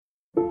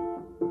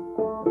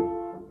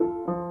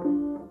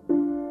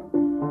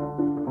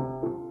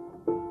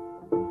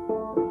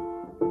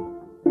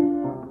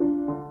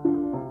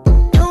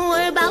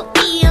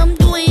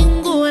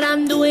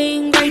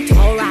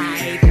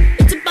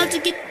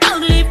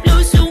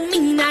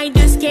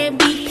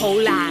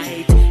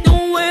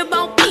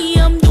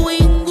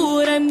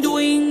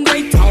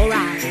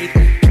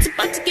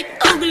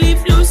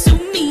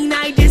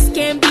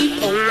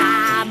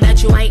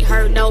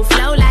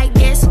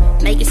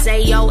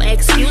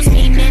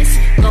Excuse me, miss.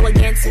 Go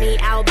against me,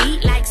 I'll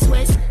beat like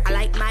Swiss. I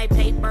like my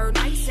paper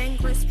nice and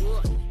crisp.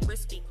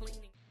 Crispy, clean.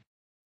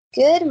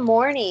 Good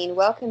morning.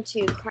 Welcome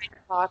to Crime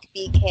Talk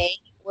BK.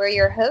 We're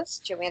your hosts,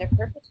 Joanna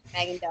Perfect and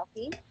Megan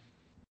Duffy.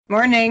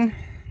 Morning.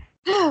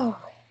 Oh,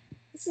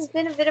 this has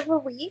been a bit of a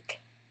week.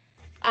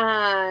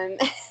 To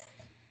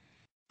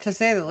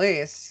say the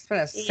least. It's been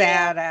a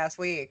sad-ass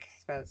week.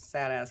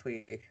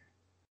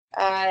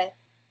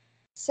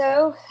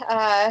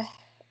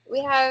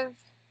 We have,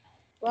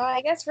 well,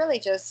 I guess really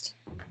just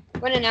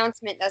one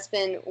announcement that's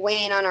been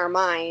weighing on our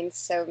minds,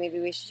 so maybe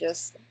we should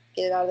just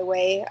get it out of the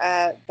way.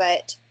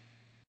 But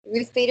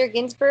Ruth Bader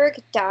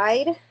Ginsburg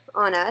died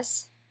on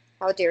us.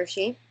 How dare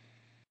she?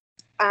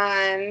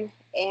 And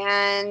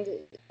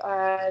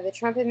the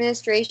Trump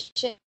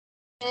administration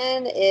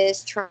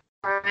is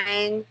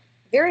trying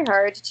very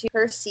hard to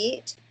her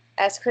seat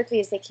as quickly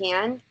as they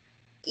can,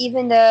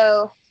 even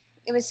though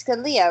it was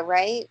Scalia,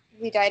 right,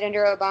 who died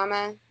under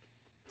Obama?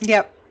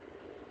 Yep.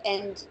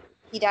 And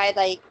he died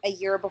like a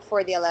year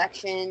before the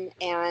election,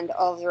 and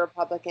all of the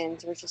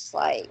Republicans were just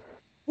like,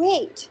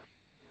 wait.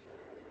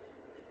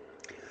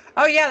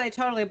 Oh, yeah, they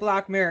totally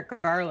blocked Merrick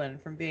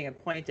Garland from being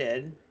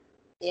appointed.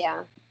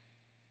 Yeah.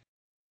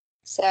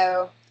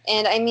 So,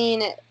 and I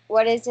mean,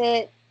 what is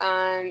it?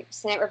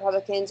 Senate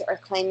Republicans are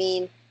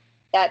claiming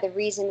that the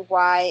reason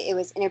why it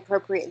was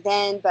inappropriate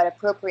then but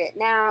appropriate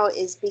now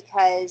is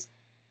because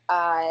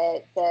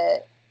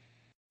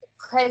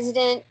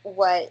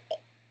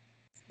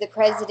the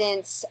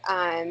president's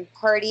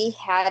party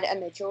had a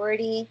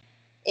majority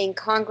in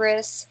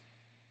Congress.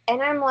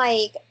 And I'm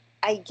like,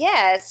 I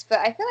guess, but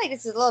I feel like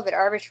this is a little bit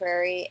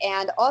arbitrary.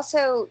 And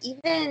also,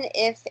 even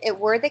if it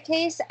were the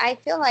case, I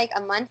feel like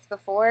a month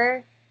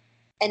before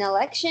an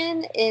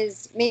election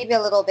is maybe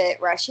a little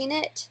bit rushing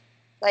it.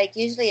 Like,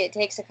 usually it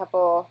takes a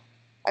couple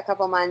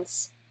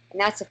months, and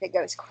that's if it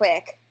goes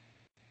quick.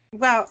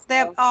 Well, they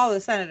have all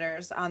the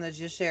senators on the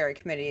Judiciary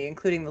Committee,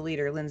 including the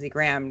leader, Lindsey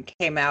Graham,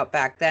 came out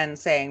back then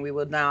saying we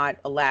would not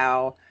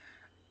allow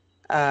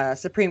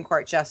Supreme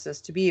Court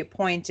justice to be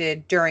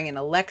appointed during an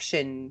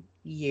election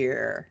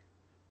year.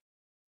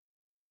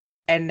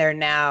 And they're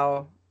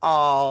now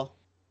all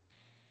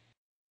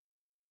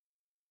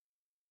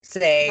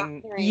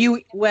saying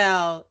you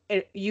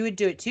would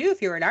do it too if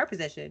you were in our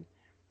position.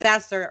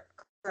 That's their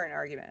current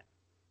argument.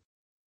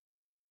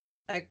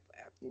 Like,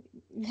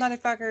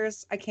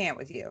 motherfuckers, I can't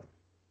with you.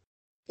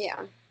 Yeah.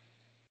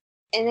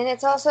 And then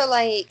it's also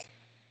like,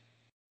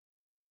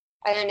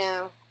 I don't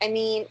know. I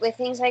mean, with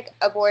things like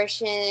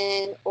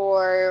abortion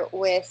or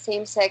with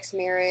same-sex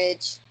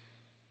marriage,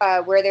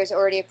 where there's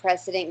already a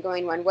precedent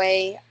going one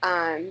way,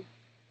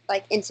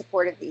 like in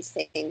support of these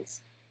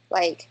things,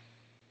 like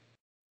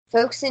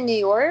folks in New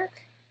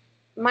York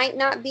might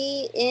not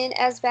be in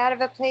as bad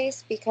of a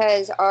place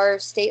because our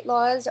state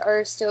laws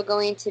are still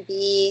going to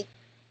be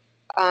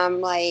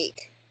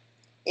like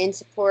in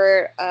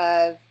support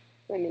of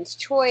women's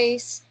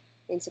choice,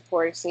 in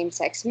support of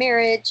same-sex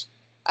marriage,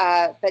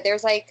 but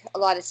there's like a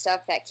lot of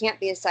stuff that can't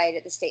be decided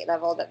at the state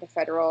level that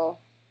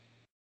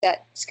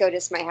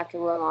SCOTUS might have to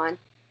rule on.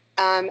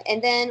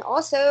 And then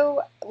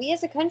also, we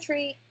as a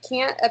country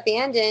can't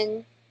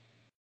abandon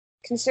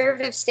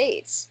conservative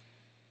states.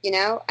 You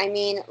know, I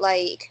mean,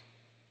 like,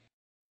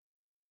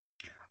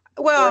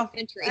 well,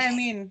 I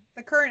mean,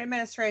 the current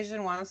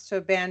administration wants to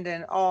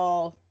abandon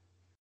all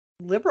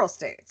liberal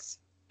states.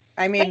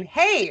 I mean,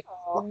 hey,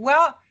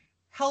 well,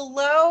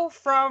 hello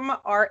from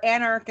our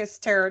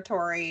anarchist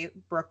territory,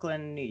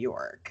 Brooklyn, New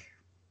York.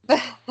 Come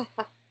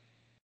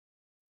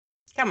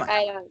on.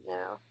 I don't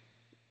know.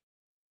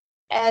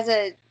 As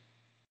a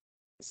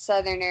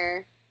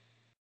Southerner,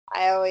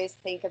 I always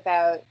think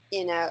about,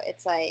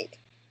 it's like,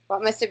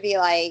 what must it be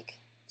like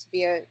to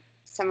be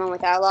someone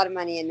without a lot of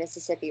money in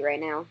Mississippi right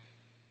now?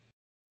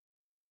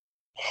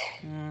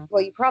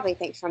 Well, you probably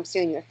think Trump's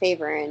doing you a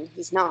favor, and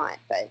he's not,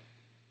 but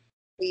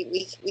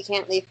we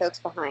can't leave folks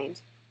behind.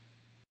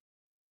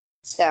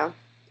 So,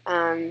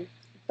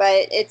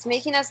 but it's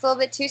making us a little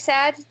bit too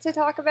sad to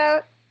talk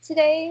about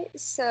today,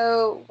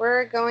 so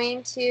we're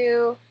going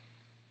to,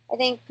 I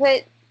think,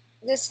 put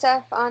this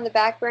stuff on the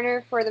back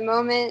burner for the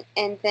moment,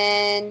 and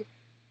then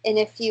in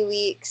a few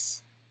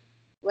weeks,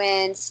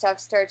 when stuff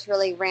starts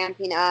really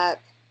ramping up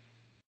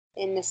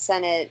in the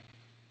Senate,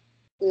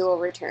 we will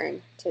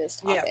return to this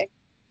topic.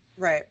 Yeah,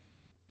 right.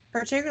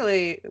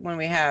 Particularly when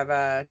we have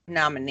a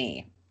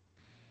nominee.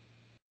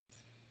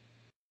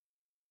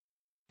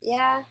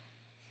 Yeah.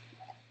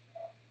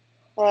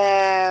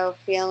 Oh,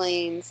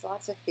 feelings.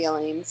 Lots of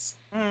feelings.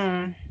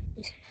 Mm-hmm.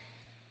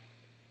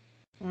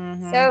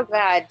 So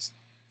glad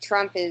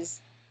Trump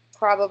is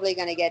probably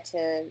going to get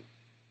to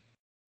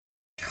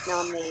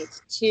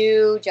nominate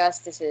 2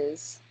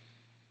 justices.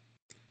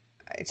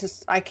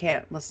 I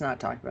can't. Let's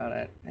not talk about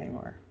it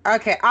anymore.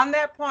 Okay, on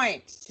that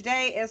point,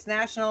 today is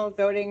National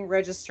Voting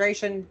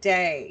Registration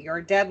Day.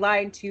 Your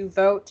deadline to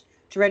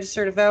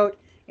register to vote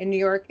in New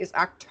York is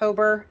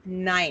October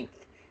 9th.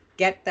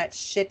 Get that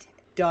shit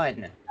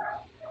done.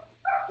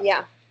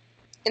 Yeah.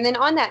 And then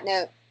on that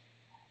note,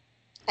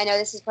 I know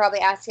this is probably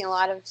asking a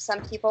lot of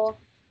some people,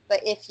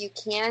 but if you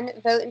can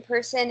vote in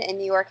person and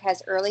New York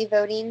has early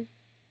voting,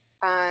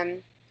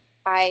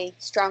 I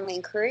strongly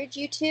encourage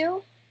you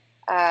to.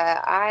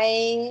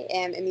 I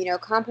am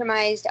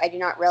immunocompromised. I do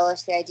not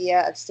relish the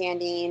idea of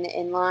standing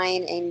in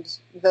line and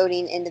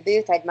voting in the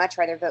booth. I'd much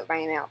rather vote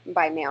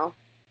by mail.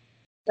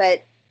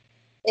 But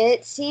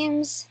it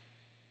seems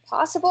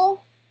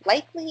possible,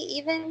 likely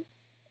even,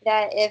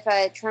 that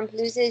if Trump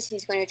loses,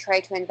 he's going to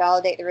try to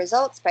invalidate the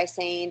results by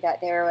saying that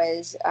there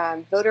was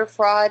voter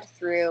fraud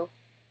through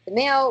the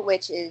mail,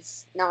 which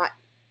is not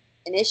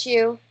an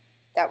issue.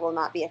 That will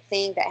not be a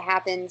thing that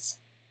happens.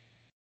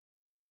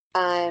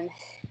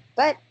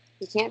 But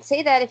you can't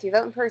say that if you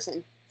vote in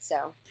person.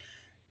 So,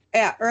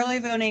 yeah, early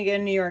voting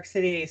in New York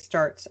City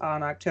starts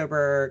on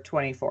October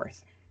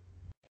 24th.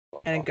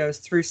 And it goes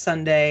through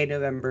Sunday,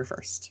 November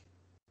 1st.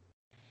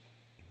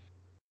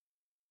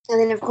 And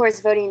then, of course,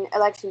 voting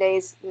election day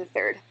is the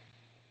 3rd.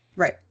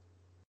 Right.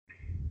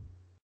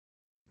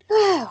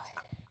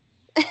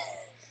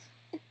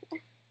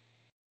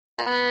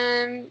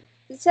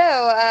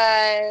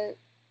 So,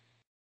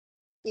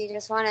 you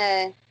just want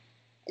to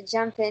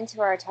jump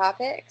into our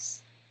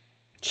topics?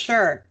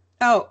 Sure.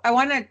 Oh, I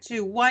wanted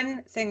to,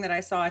 one thing that I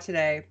saw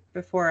today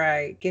before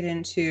I get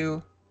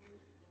into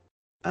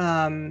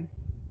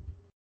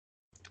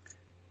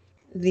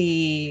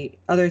the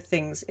other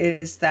things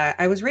is that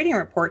I was reading a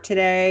report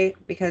today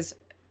because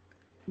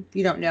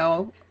you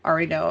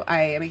already know,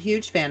 I am a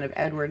huge fan of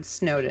Edward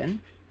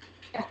Snowden.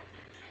 Yeah.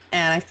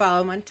 And I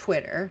follow him on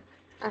Twitter.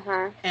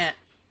 Uh-huh.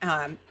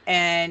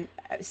 And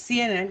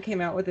CNN came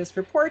out with this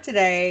report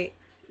today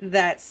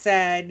that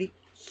said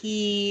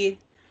he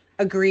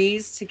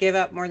agrees to give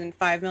up more than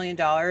 $5 million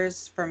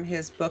from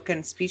his book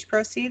and speech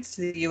proceeds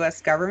to the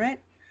U.S. government.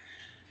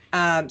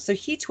 So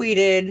he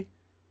tweeted,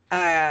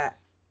 I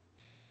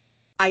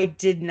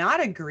did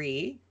not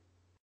agree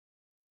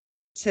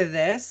to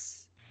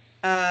this.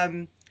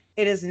 It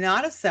is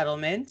not a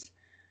settlement.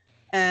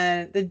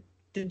 And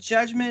the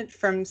judgment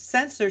from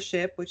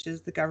censorship, which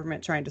is the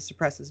government trying to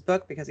suppress his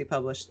book because he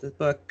published the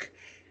book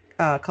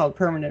called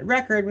Permanent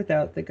Record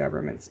without the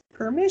government's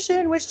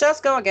permission, which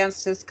does go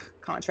against his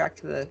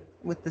contract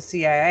with the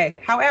CIA.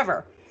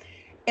 However,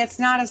 it's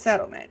not a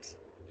settlement.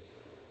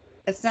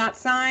 It's not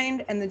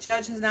signed, and the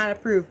judge has not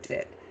approved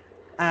it.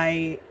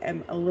 I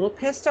am a little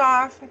pissed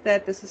off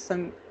that this is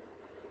some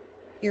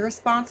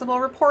irresponsible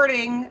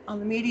reporting on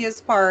the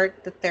media's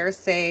part, that they're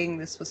saying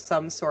this was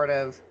some sort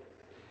of,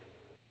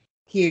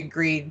 he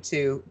agreed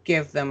to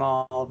give them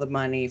all the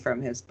money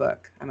from his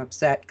book. I'm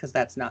upset because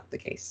that's not the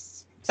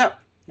case. So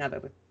now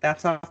that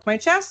that's off my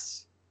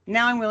chest,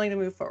 now I'm willing to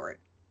move forward.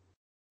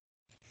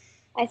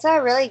 I saw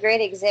a really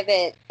great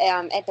exhibit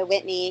at the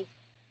Whitney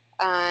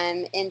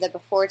in the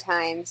Before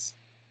Times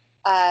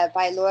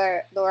by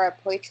Laura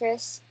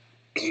Poitras,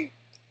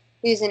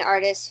 who's an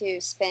artist who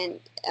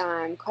spent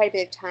quite a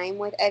bit of time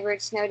with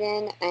Edward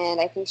Snowden, and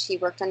I think she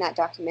worked on that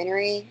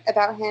documentary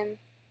about him.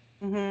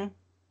 Mm-hmm.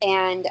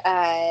 And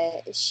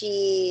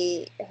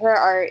her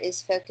art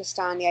is focused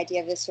on the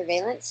idea of the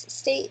surveillance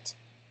state,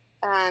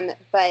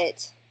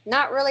 but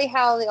not really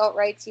how the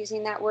alt-right's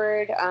using that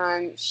word.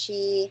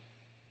 She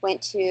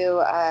went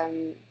to,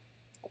 I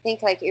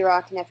think, like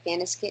Iraq and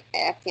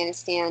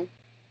Afghanistan,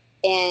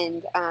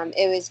 and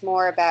it was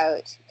more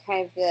about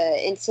kind of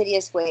the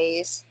insidious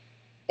ways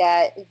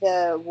that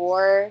the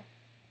war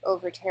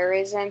over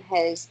terrorism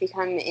has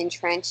become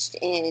entrenched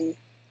in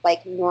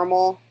like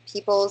normal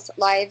people's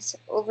lives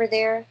over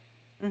there.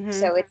 Mm-hmm.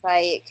 So it's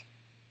like,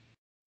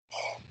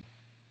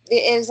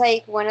 it was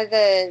like one of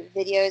the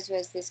videos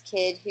was this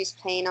kid who's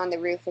playing on the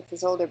roof with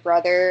his older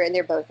brother, and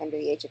they're both under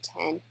the age of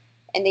 10,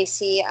 and they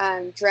see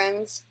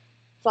drones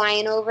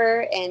flying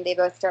over, and they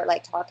both start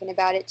like talking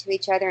about it to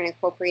each other and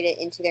incorporate it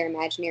into their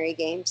imaginary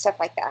game, stuff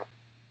like that.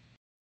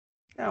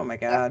 Oh my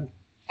God.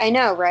 I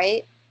know,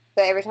 right?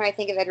 But every time I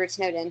think of Edward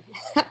Snowden,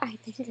 I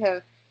think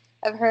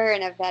of her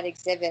and of that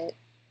exhibit.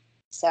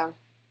 So.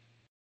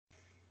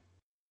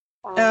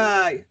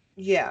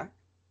 Yeah.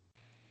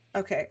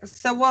 Okay.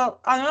 So,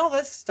 well, on all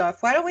this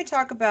stuff, why don't we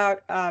talk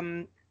about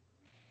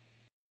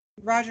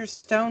Roger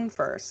Stone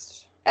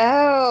first?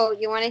 Oh,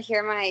 you want to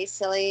hear my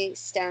silly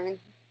Stone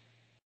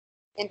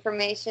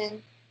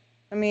information?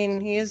 I mean,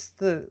 he is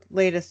the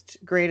latest,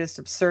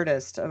 greatest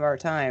absurdist of our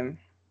time.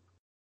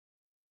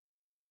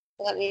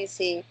 Let me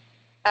see.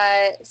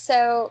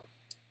 So,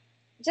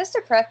 just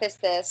to preface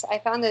this, I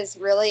found this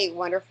really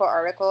wonderful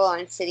article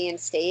on City and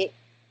State,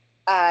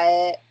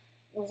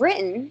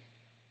 written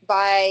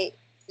by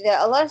the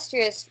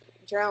illustrious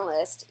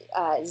journalist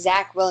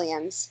Zach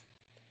Williams,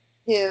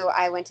 who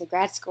I went to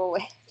grad school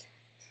with.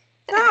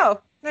 Oh,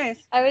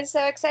 nice. I was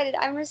so excited.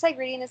 I'm just like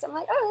reading this. I'm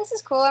like, oh, this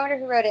is cool. I wonder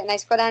who wrote it. And I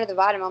scroll down to the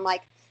bottom. I'm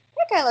like,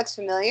 that guy looks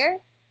familiar.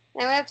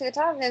 And I went up to the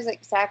top and it was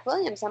like Zach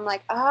Williams. I'm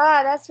like,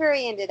 that's where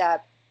he ended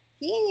up.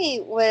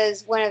 He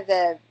was one of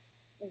the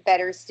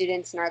better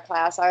students in our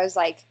class. I was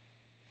like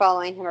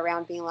following him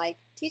around being like,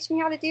 teach me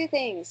how to do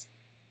things.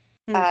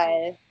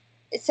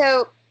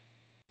 So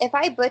if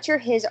I butcher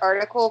his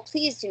article,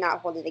 please do not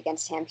hold it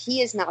against him.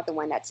 He is not the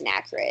one that's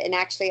inaccurate. And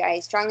actually,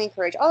 I strongly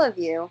encourage all of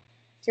you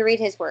to read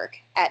his work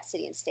at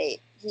City and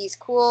State. He's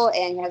cool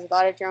and he has a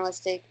lot of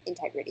journalistic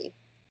integrity.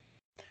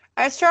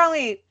 I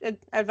strongly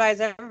advise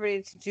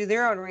everybody to do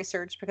their own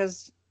research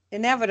because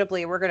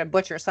inevitably we're going to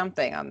butcher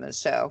something on this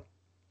show.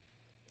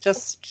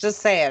 Just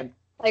saying.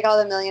 Like all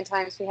the million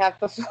times we have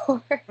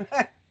before.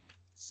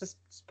 It's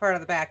part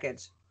of the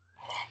package.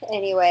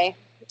 Anyway,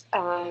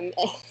 do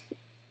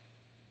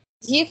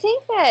you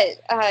think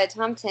that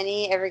Tom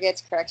Tenney ever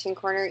gets Correction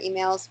Corner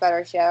emails about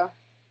our show?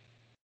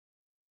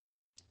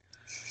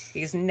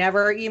 He's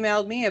never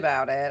emailed me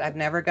about it. I've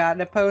never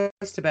gotten a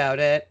post about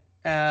it.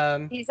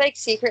 He's like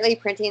secretly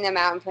printing them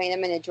out and putting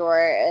them in a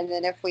drawer, and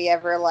then if we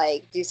ever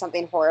like do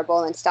something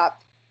horrible and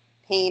stop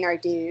paying our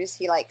dues,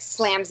 he like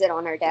slams it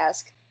on our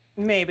desk.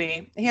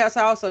 Maybe. He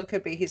also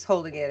could be he's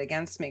holding it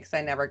against me because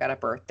I never got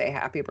a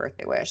happy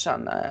birthday wish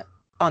on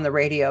the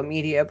radio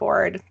media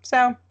board.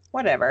 So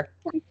whatever.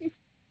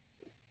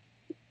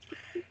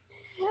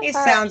 He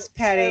sounds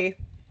petty.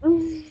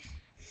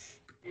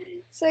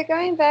 So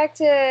going back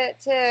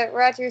to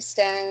Roger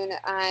Stone,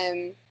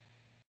 I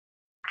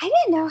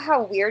didn't know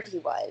how weird he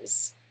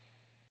was.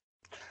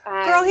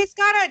 Girl, he's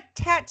got a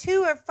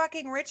tattoo of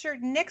fucking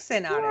Richard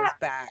Nixon on his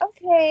back.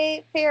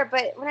 Okay, fair.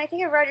 But when I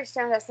think of Roger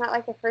Stone, that's not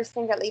like the first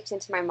thing that leaps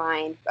into my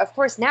mind. Of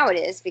course, now it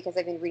is because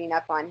I've been reading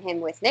up on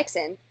him with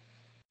Nixon.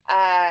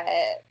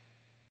 But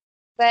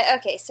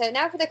okay, so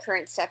now for the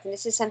current stuff, and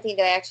this is something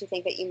that I actually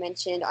think that you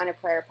mentioned on a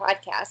prior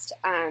podcast.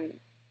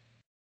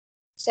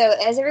 So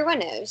as everyone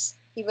knows,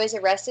 he was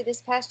arrested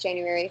this past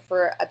January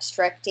for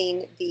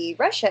obstructing the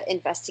Russia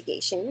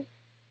investigation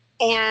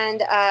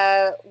and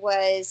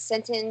was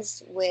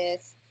sentenced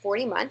with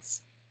 40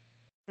 months.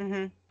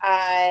 Mm-hmm.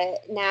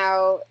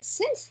 Now,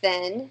 since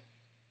then,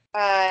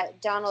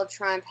 Donald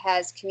Trump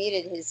has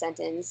commuted his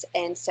sentence,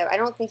 and so I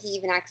don't think he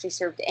even actually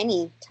served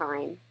any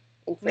time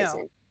in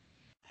prison. No.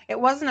 It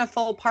wasn't a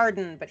full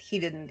pardon, but he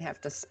didn't have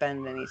to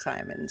spend any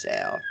time in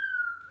jail.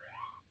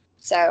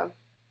 So,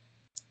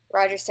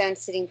 Roger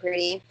Stone's sitting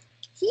pretty.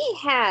 He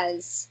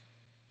has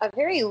a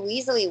very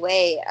weaselly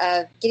way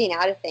of getting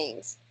out of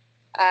things.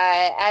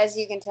 As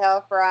you can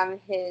tell from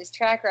his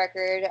track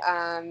record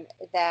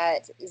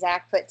that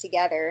Zach put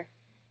together.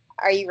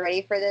 Are you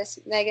ready for this,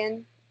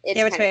 Megan?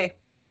 Give it to me.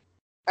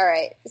 All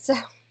right. So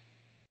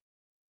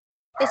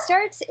it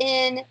starts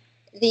in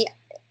the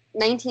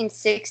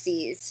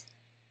 1960s,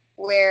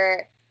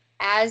 where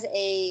as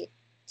a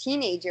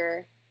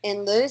teenager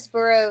in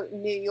Louisboro,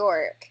 New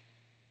York,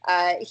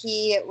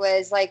 he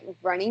was like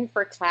running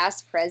for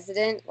class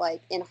president,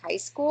 like in high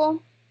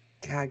school.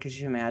 God, could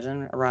you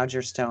imagine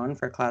Roger Stone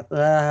for class?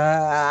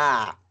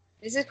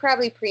 This is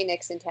probably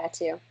pre-Nixon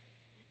tattoo.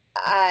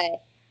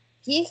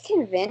 He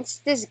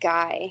convinced this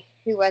guy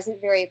who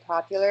wasn't very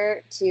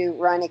popular to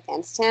run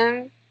against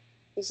him.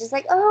 He's just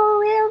like,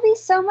 oh, it'll be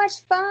so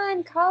much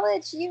fun.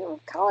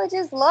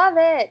 Colleges love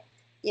it.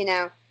 You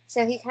know,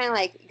 so he kind of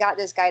like got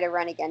this guy to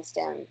run against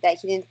him that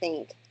he didn't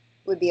think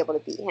would be able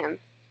to beat him.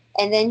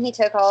 And then he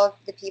took all of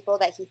the people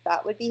that he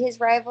thought would be his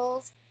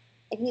rivals.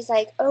 And he's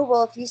like, oh,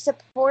 well, if you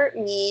support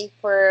me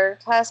for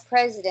class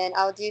president,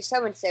 I'll do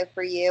so-and-so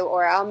for you,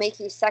 or I'll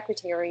make you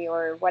secretary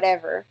or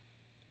whatever.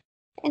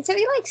 And so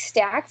he, like,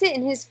 stacked it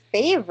in his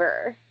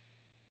favor.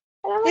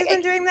 And I'm He's like,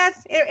 been doing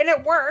that, and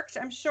it worked,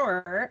 I'm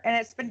sure, and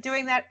it's been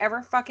doing that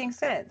ever fucking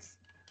since.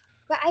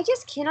 But I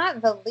just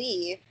cannot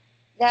believe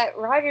that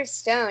Roger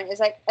Stone is,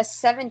 like, a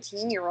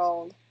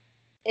 17-year-old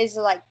is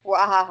like,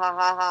 wah, ha, ha,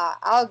 ha, ha,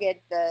 I'll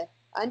get the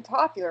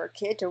unpopular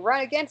kid to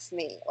run against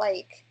me.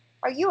 Like,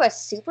 are you a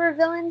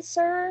supervillain,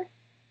 sir?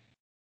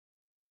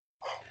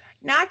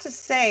 Not to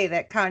say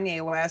that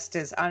Kanye West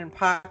is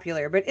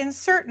unpopular, but in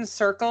certain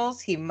circles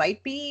he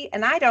might be.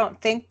 And I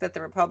don't think that the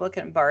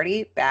Republican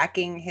Party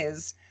backing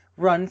his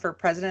run for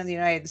president of the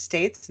United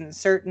States in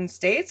certain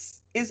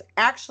states is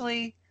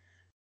actually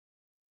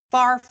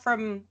far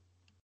from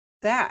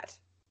that.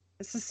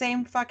 It's the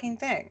same fucking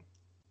thing.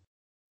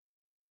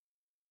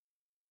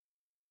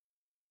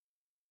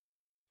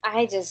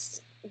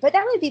 But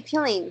that would be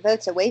peeling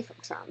votes away from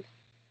Trump.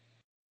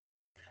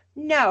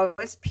 No,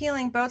 it's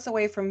peeling votes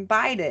away from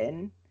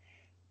Biden.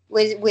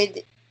 With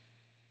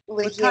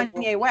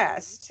Kanye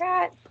West.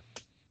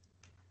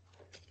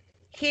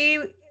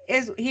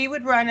 He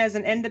would run as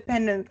an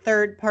independent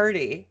third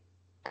party.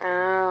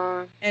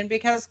 And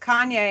because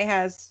Kanye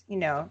has, you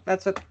know,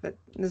 that's what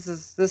this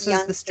is the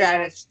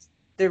strategy.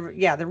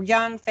 The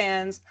young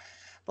fans,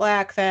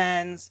 black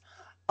fans,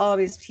 all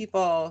these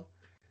people.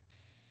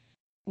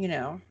 You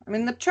know, I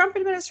mean, the Trump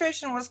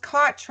administration was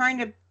caught trying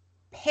to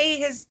pay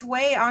his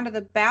way onto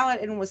the ballot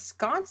in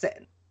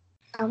Wisconsin.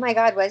 Oh my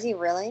God, was he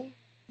really?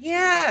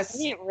 Yes. I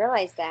didn't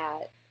realize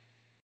that.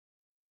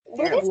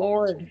 Dear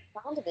Lord.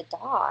 Down to the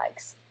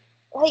dogs.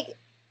 Like,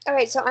 all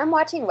right, so I'm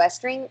watching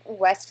West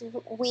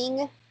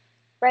Wing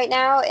right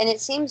now, and it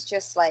seems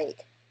just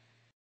like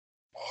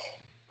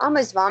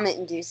almost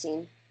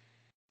vomit-inducing,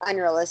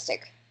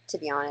 unrealistic, to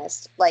be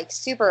honest. Like,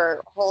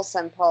 super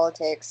wholesome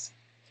politics.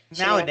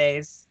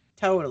 Nowadays.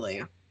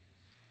 Totally.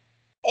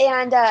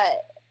 And,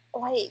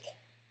 like,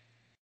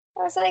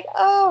 I was like,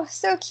 oh,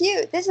 so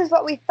cute. This is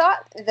what we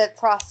thought the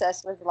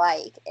process was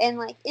like. And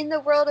like in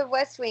the world of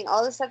West Wing,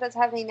 all the stuff that's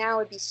happening now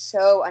would be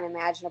so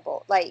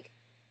unimaginable. Like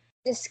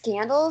the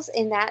scandals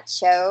in that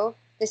show,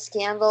 the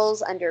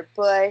scandals under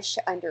Bush,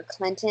 under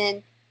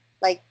Clinton,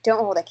 like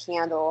don't hold a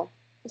candle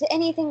to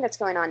anything that's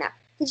going on now.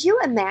 Could you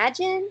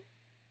imagine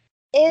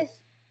if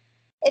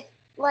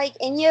like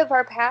any of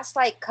our past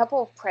like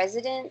couple of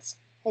presidents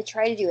had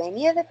tried to do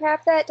any of the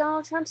crap that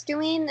Donald Trump's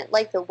doing,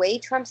 like the way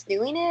Trump's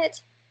doing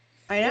it?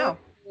 I know.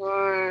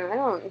 I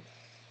don't.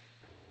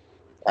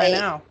 I Like,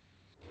 know.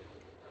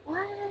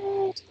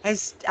 what? I'd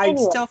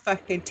Anyway. still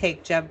fucking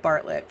take Jeb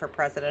Bartlett for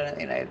president of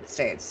the United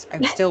States.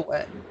 I still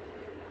would.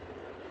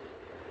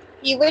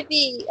 He would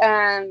be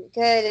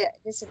good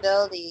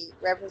disability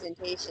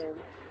representation,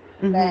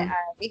 but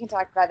we can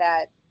talk about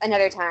that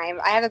another time.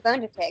 I have a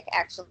bone to pick,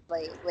 actually,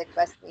 with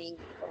West Wing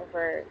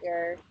over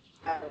their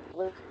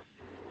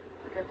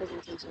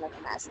representation of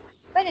the mess.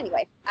 But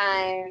anyway,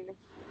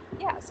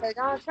 yeah, so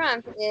Donald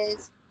Trump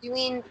is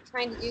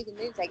trying to do the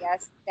moves, I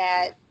guess,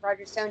 that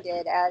Roger Stone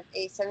did as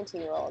a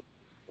 17-year-old.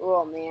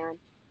 Oh, man.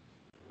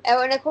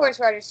 Oh, and of course,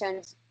 Roger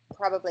Stone's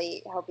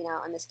probably helping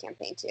out on this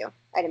campaign, too,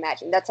 I'd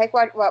imagine. That's like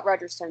what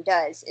Roger Stone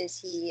does, is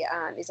he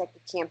is like the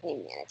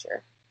campaign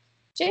manager.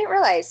 Which I didn't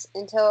realize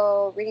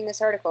until reading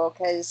this article,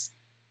 because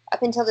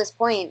up until this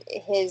point,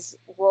 his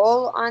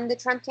role on the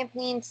Trump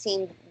campaign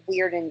seemed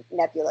weird and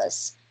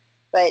nebulous.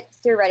 But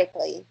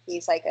theoretically,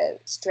 he's like a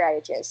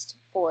strategist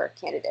for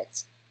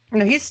candidates.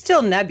 No, he's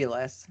still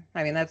nebulous.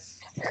 I mean, that's...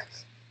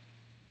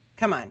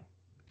 Come on.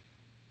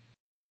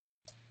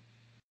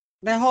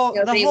 The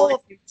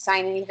whole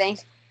sign anything.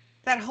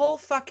 That whole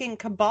fucking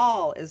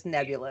cabal is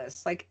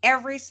nebulous. Like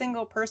every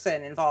single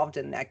person involved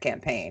in that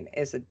campaign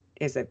is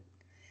a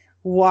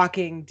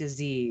walking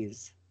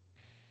disease.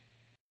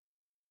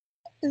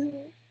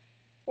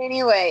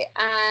 Anyway,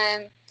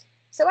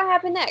 so what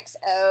happened next?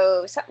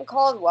 Oh, something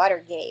called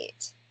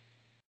Watergate.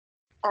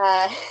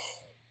 I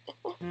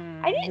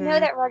didn't know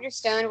that Roger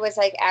Stone was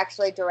like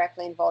actually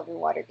directly involved in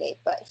Watergate,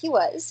 but he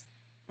was.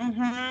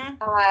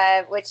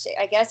 Which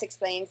I guess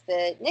explains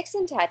the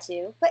Nixon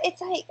tattoo. But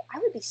it's like, I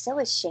would be so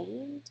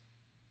ashamed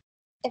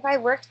if I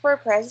worked for a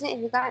president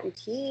who got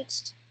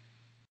impeached.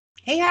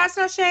 He has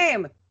no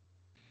shame.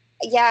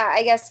 Yeah,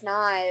 I guess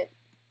not.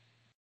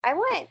 I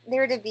want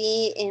there to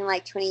be, in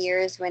like 20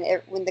 years, when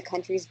the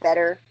country's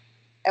better,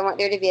 I want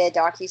there to be a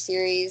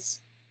docuseries,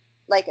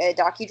 like a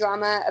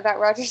docudrama about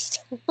Roger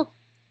Stone.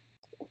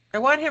 I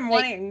want him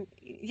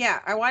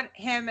I want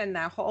him and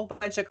a whole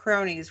bunch of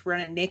cronies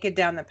running naked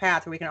down the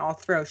path where we can all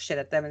throw shit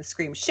at them and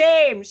scream,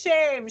 shame,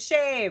 shame,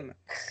 shame.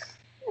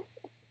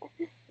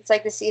 It's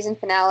like the season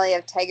finale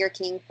of Tiger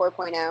King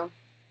 4.0.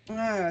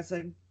 Oh, it's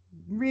a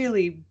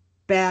really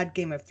bad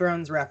Game of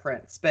Thrones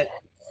reference, but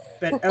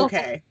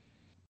okay.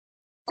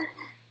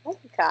 I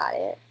got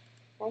it.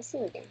 I see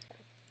what you're doing.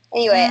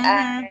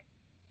 Anyway,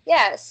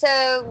 yeah,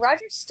 so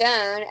Roger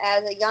Stone,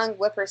 as a young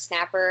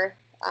whippersnapper,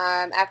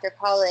 after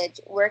college,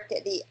 worked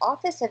at the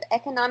Office of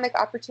Economic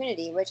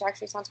Opportunity, which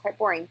actually sounds quite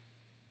boring.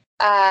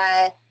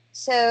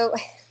 So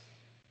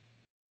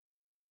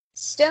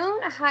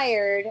Stone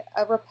hired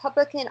a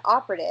Republican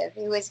operative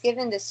who was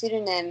given the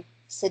pseudonym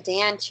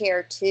Sedan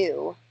Chair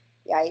 2,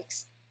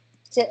 yikes,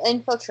 to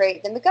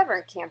infiltrate the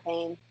McGovern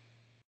campaign.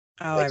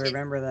 Oh, I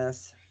remember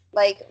this.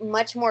 Like,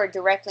 much more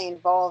directly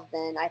involved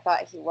than I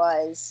thought he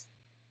was.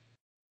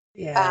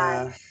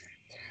 Yeah.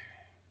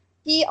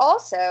 He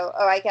also,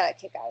 I got a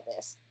kick out of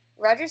this.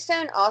 Roger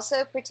Stone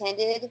also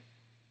pretended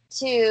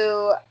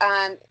to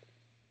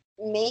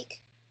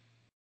make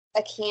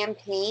a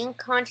campaign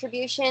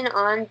contribution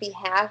on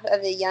behalf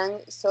of the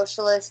Young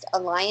Socialist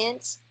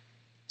Alliance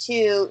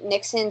to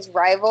Nixon's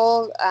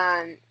rival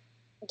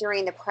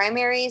during the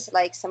primaries.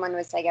 Like someone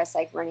was, I guess,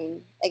 like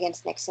running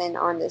against Nixon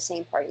on the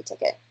same party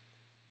ticket.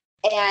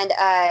 And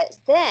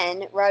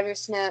then Roger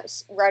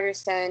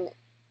Stone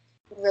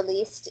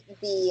released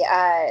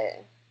the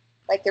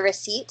the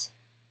receipt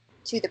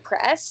to the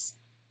press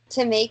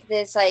to make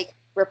this like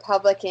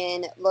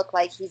Republican look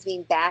like he's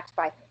being backed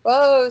by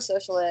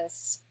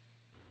socialists.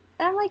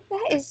 And I'm like,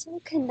 that is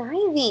so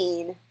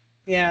conniving.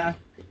 Yeah,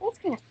 that's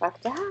kind of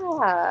fucked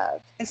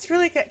up. It's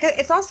really good.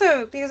 It's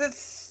also because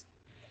it's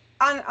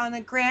on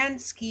the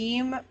grand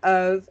scheme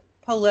of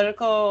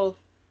political,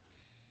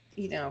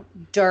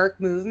 dark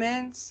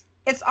movements.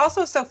 It's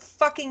also so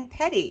fucking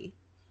petty.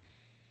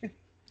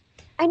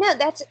 I know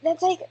that's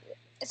like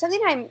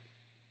something I'm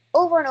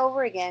over and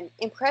over again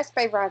impressed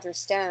by Roger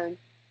Stone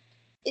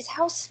is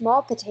how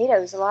small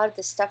potatoes a lot of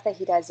the stuff that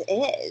he does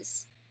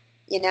is.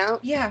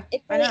 Yeah,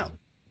 I know.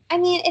 I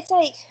mean, it's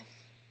like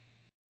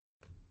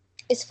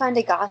it's fun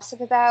to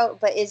gossip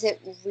about, but is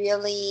it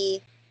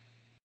really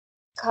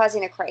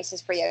causing a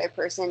crisis for the other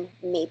person?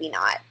 Maybe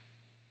not.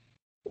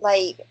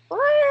 Like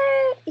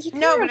what?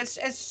 No, but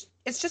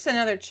it's just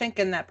another chink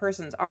in that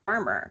person's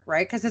armor,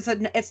 right? Because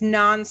it's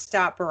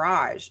nonstop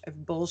barrage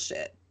of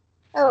bullshit.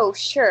 Oh,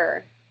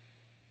 sure.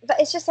 But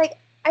it's just like,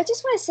 I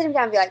just want to sit him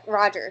down and be like,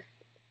 Roger,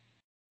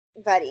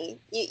 buddy,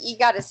 you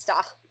got to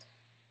stop.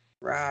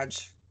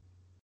 Raj.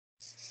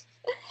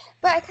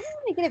 But I kind of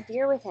want to get a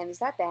beer with him. Is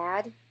that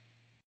bad?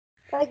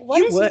 Like, what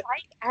You is he would.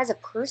 like as a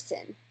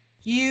person?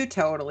 You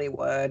totally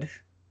would.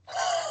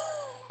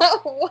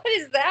 What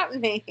does that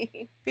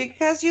mean?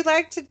 Because you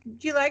like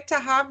to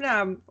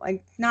hobnob,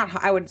 like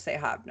not I wouldn't say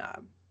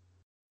hobnob.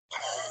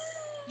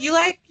 You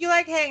like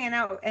hanging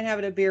out and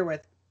having a beer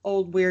with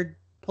old weird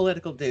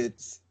political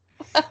dudes.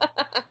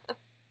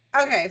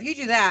 Okay, if you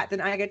do that,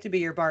 then I get to be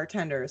your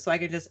bartender, so I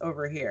can just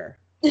overhear.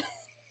 And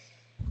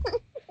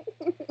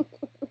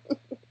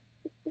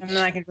then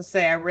I can just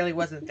say I really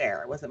wasn't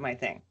there. It wasn't my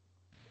thing.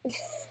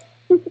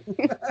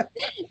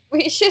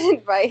 We should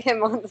invite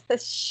him on the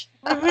show.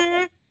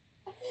 Mm-hmm.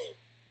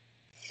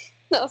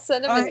 I'll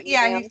send him an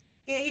email.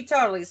 He'd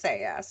totally say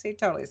yes. He'd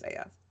totally say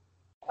yes.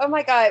 Oh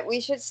my god, we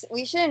should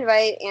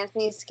invite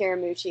Anthony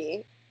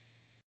Scaramucci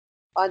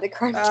on the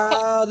Crunch.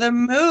 Oh, the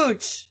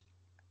mooch.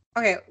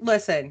 Okay,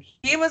 listen.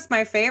 He was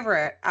my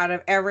favorite out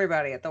of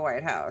everybody at the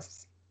White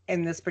House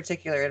in this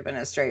particular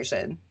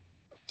administration.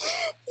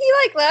 He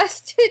like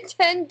lasted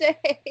 10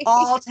 days.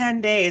 All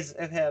 10 days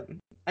of him.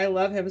 I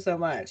love him so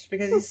much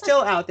because he's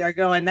still out there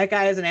going, that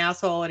guy is an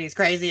asshole and he's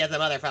crazy as a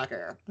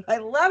motherfucker. I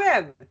love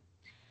him.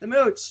 The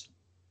mooch.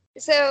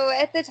 So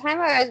at the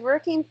time I was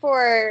working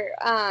for,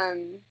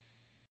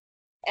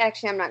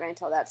 actually I'm not going to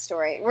tell that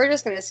story. We're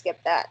just going to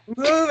skip that.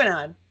 Moving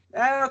on.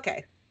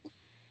 Okay.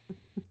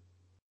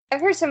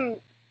 I've heard some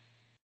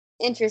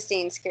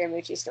interesting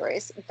Scaramucci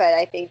stories, but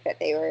I think that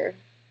they were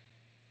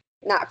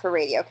not for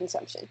radio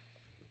consumption.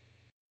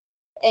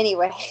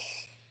 Anyway.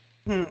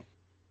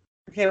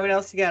 Okay, what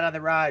else you got on the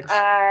Raj?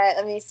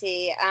 Let me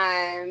see.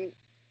 In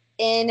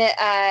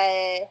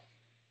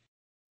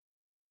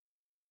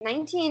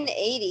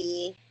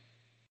 1980.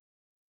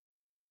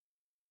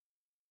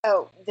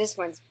 Oh, this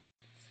one's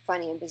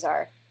funny and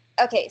bizarre.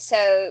 Okay,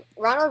 so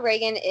Ronald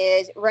Reagan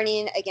is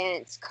running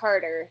against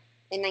Carter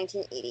in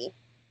 1980.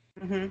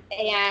 Mm-hmm.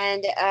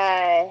 And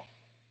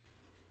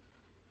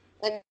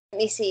let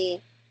me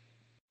see.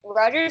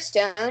 Roger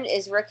Stone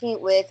is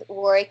working with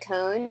Roy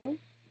Cohn.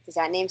 Does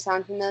that name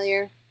sound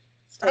familiar?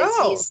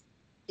 He's,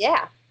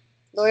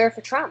 lawyer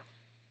for Trump.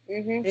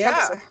 Mm-hmm.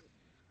 Yeah.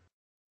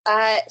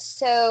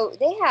 So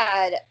they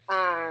had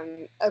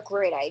a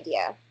great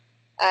idea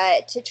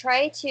to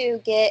try to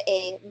get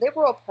a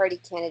Liberal Party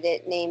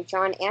candidate named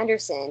John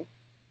Anderson.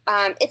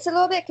 It's a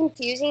little bit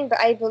confusing, but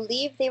I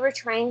believe they were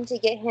trying to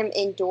get him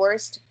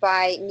endorsed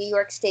by New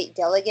York State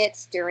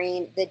delegates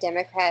during the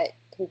Democrat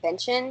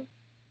convention.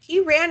 He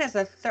ran as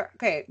a third.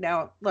 Okay,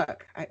 now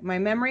look, my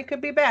memory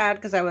could be bad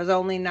because I was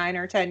only 9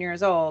 or 10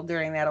 years old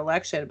during that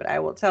election, but I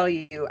will tell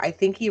you, I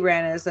think he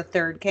ran as a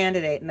third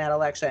candidate in that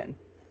election.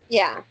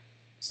 Yeah.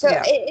 So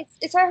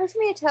it's hard for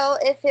me to tell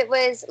if it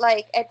was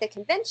like at the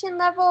convention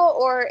level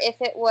or if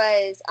it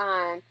was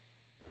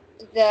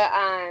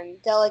the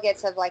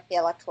delegates of like the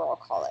Electoral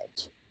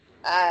College.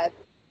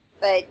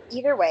 But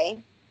either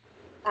way,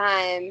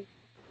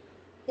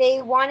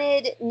 they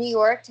wanted New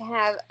York to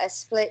have a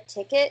split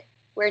ticket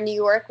where New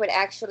York would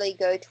actually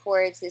go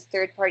towards this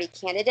third-party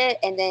candidate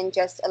and then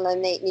just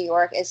eliminate New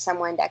York as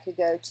someone that could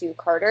go to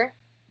Carter.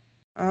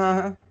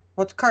 Well,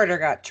 Carter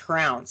got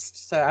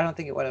trounced, so I don't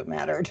think it would have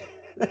mattered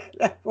at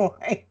that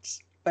point.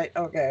 But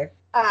okay.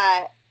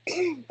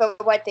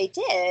 But what they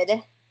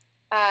did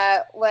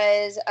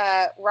was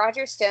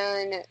Roger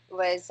Stone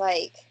was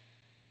like,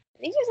 I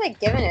think he was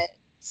like given a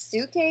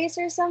suitcase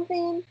or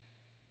something.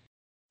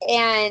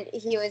 And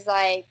he was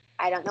like,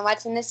 I don't know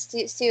what's in this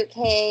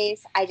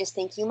suitcase. I just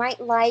think you might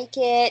like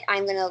it.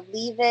 I'm going to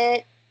leave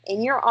it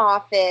in your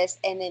office,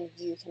 and then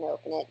you can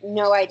open it.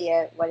 No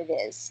idea what it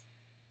is.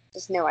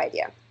 Just no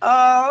idea.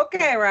 Oh,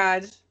 okay,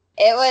 Raj.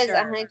 It was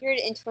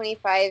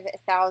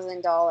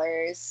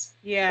 $125,000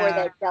 for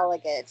the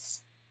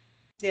delegates.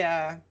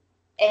 Yeah.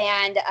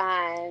 And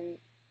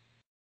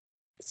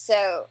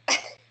so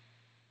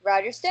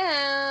Roger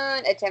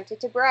Stone attempted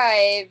to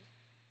bribe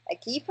a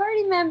key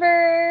party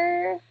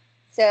member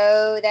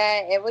so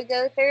that it would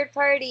go third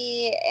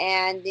party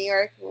and New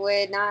York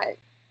would not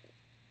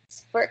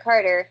support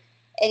Carter.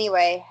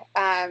 Anyway,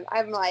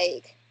 I'm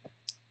like,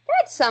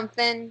 that's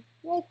something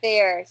right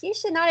there. He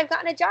should not have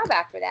gotten a job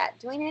after that,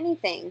 doing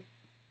anything.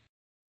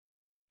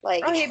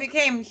 Like, he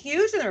became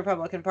huge in the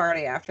Republican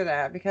Party after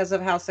that because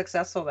of how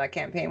successful that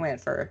campaign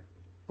went for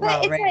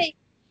Ronald Reagan. Like,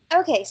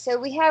 okay, so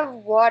we have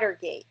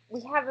Watergate.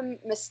 We have a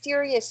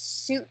mysterious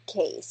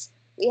suitcase.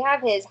 We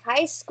have his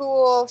high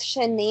school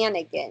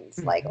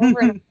shenanigans, like over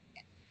and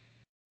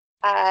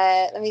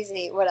let me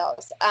see, what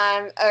else?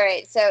 All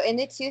right, so in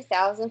the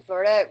 2000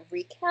 Florida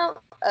recount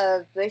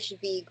of Bush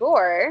v.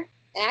 Gore,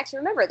 and I actually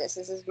remember this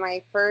is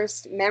my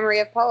first memory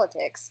of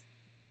politics.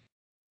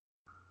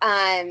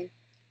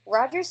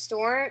 Roger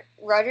Stone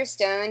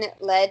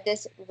led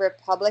this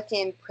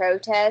Republican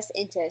protest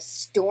into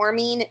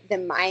storming the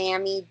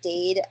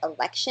Miami-Dade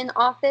election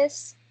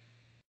office.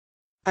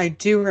 I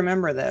do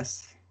remember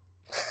this.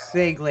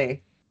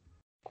 Vaguely.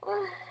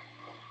 Oh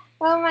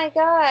my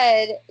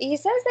God. He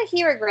says that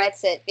he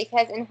regrets it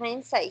because in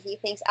hindsight he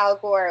thinks Al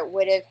Gore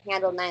would have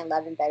handled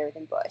 9/11 better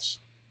than Bush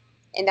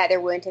and that there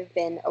wouldn't have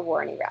been a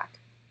war in Iraq.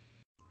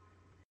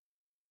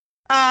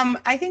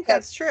 I think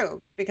that's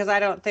true because I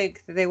don't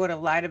think they would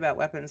have lied about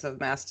weapons of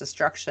mass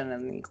destruction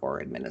in the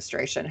Gore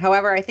administration.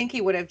 However, I think he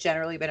would have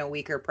generally been a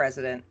weaker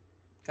president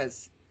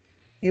because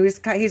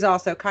he's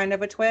also kind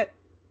of a twit.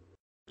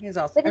 He's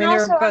also, but then I mean,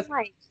 also both, I'm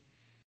like,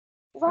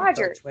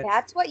 Roger,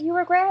 that's what you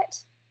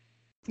regret?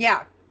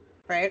 Yeah,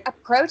 right. A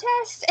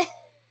protest?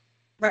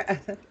 Right,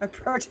 a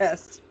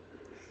protest.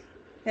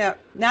 Yeah,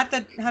 not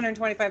the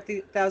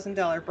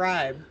 $125,000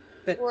 bribe,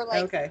 but or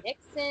like okay.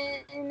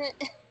 Nixon.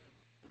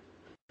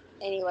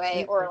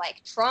 Anyway, or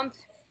like Trump.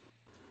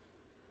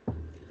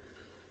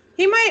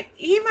 He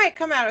might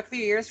come out a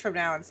few years from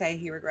now and say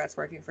he regrets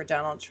working for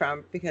Donald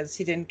Trump because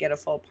he didn't get a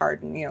full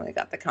pardon. He only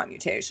got the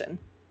commutation.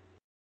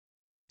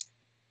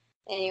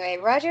 Anyway,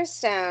 Roger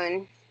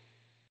Stone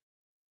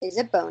is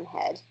a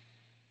bonehead.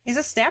 He's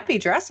a snappy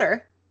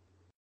dresser.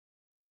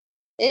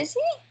 Is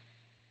he?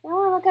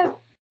 Oh, look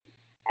up.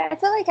 I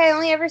feel like I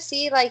only ever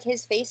see like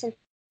his face in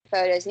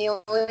photos, and he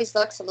always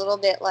looks a little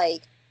bit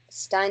like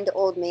stunned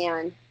old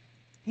man.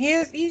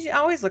 He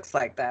always looks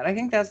like that. I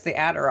think that's the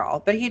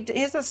Adderall, but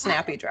he's a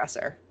snappy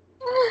dresser.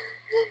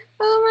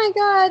 Oh my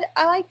god,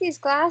 I like these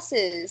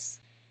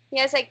glasses. He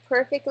has like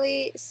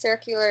perfectly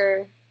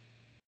circular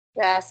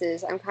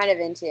glasses. I'm kind of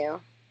into.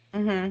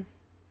 Mm-hmm.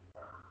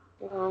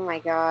 Oh my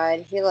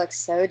god, he looks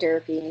so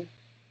derpy.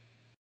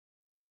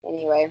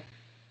 Anyway,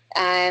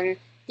 yeah,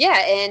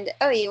 and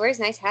he wears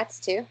nice hats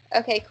too.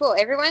 Okay, cool.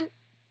 Everyone,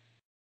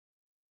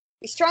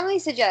 we strongly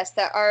suggest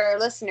that our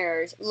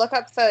listeners look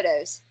up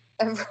photos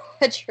of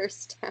Roger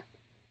Stone.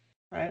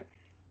 Right.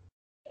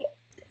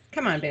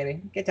 Come on, baby.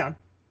 Get down.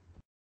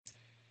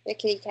 The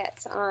kitty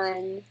cat's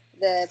on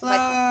the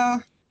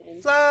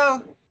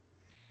Flo.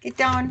 Get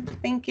down.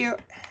 Thank you.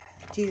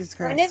 Jesus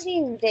Christ. One of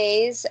these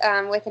days,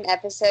 with an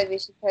episode, we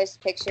should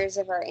post pictures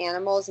of our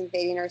animals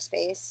invading our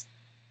space.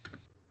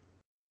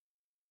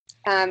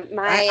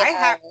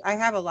 I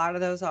have a lot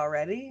of those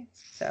already,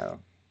 so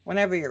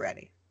whenever you're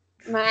ready.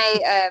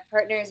 My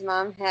partner's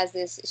mom has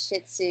this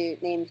Shih Tzu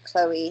named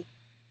Chloe,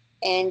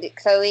 and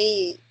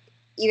Chloe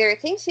either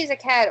thinks she's a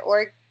cat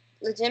or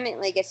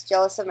legitimately gets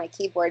jealous of my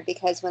keyboard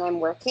because when I'm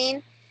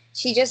working,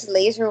 she just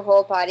lays her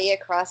whole body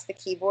across the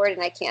keyboard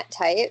and I can't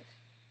type.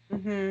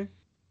 Mm-hmm. And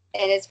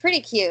it's pretty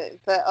cute,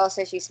 but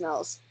also she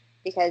smells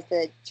because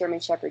the German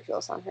Shepherd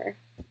drools on her.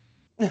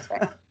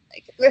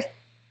 Like,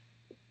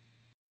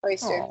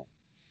 oyster. Aww.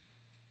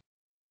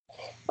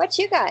 What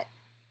you got?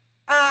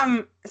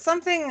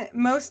 Something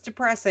most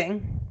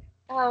depressing.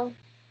 Oh.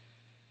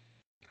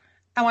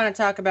 I want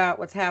to talk about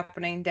what's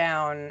happening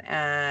down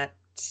at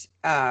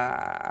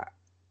the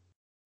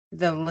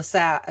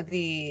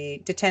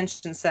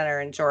detention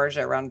center in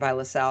Georgia run by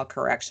LaSalle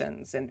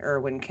Corrections in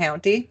Irwin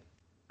County.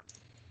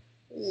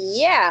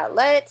 Yeah,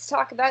 let's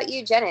talk about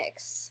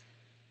eugenics.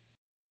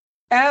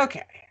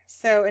 Okay,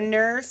 so a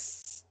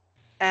nurse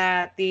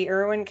at the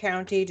Irwin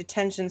County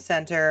Detention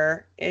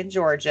Center in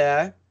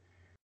Georgia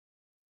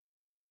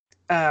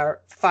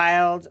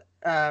filed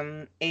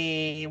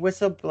a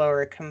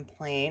whistleblower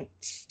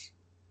complaint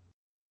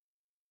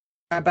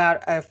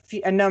about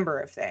a number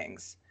of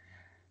things,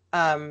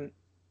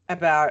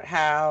 about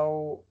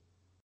how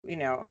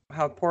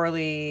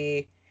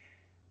poorly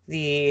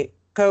the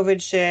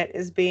COVID shit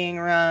is being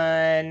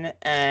run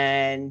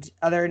and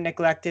other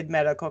neglected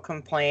medical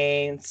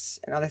complaints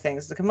and other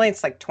things. The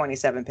complaint's like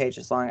 27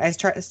 pages long. I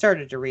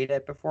started to read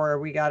it before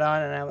we got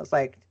on and I was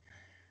like,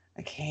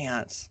 I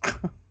can't.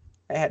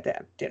 I had to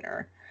have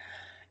dinner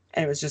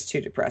and it was just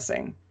too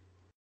depressing.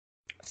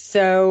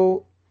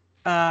 So,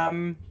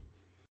 the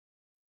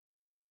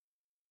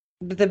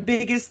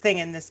biggest thing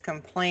in this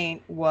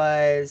complaint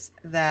was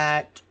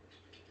that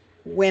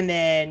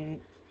women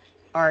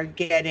are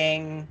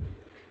getting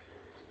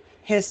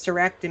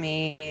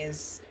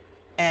hysterectomies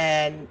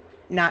and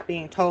not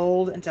being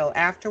told until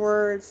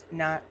afterwards.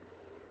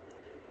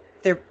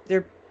 They're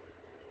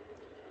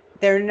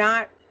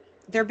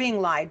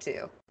being lied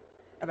to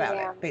about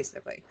it,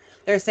 basically.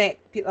 They're saying,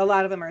 a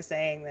lot of them are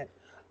saying that,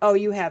 oh,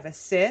 you have a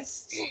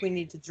cyst, we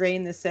need to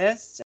drain the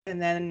cyst,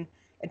 and then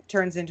it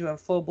turns into a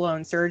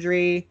full-blown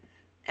surgery,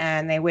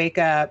 and they wake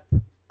up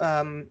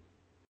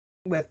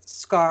with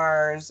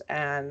scars,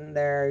 and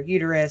their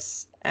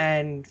uterus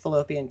and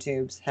fallopian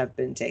tubes have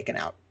been taken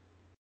out.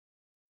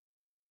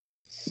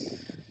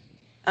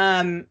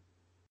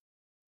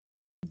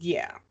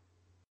 Yeah.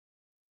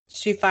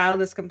 She filed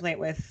this complaint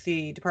with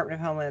the Department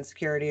of Homeland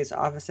Security's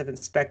Office of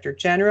Inspector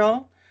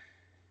General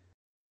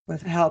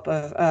with the help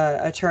of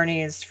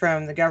attorneys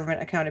from the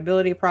Government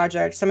Accountability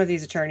Project. Some of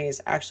these attorneys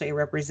actually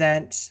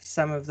represent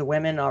some of the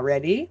women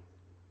already.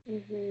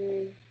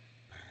 Mm-hmm.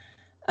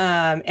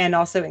 And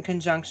also in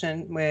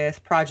conjunction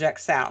with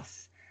Project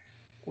South,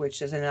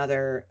 which is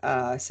another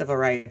civil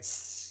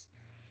rights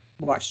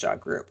watchdog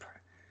group.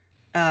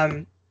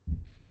 And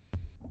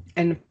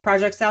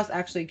Project South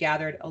actually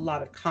gathered a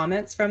lot of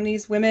comments from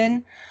these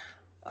women,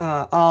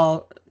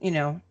 all,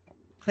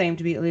 claimed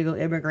to be illegal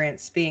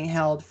immigrants being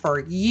held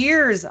for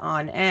years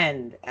on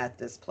end at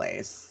this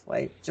place.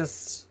 Like,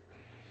 just,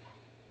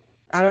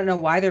 I don't know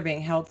why they're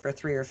being held for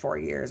 3 or 4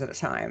 years at a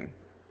time.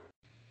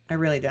 I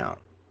really don't.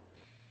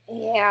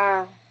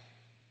 Yeah.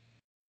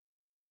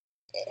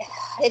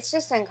 It's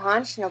just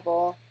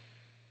unconscionable.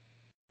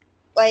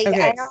 Like,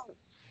 Okay.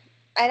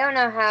 I don't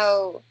know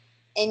how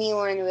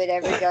anyone would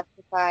ever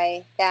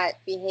justify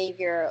that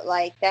behavior.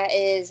 Like, that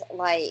is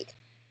like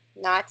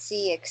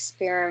Nazi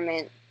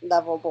experiment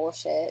level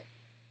bullshit.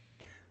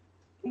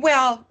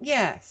 Well,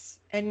 yes.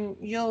 And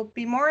you'll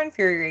be more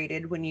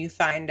infuriated when you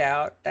find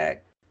out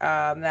that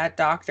that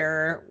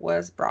doctor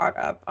was brought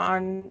up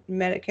on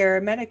Medicare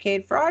and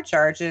Medicaid fraud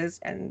charges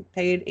and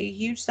paid a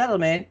huge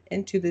settlement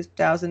in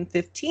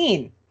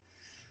 2015.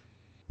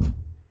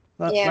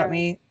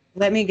 Yeah.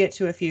 Let me get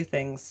to a few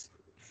things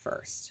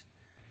first.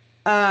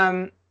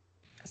 So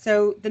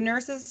the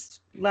nurse's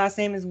last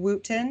name is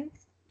Wooten.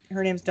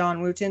 Her name's Dawn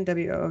Wooten,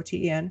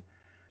 Wooten.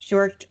 She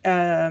worked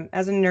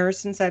as a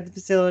nurse inside the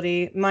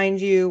facility.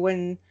 Mind you,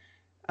 when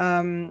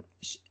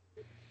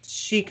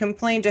she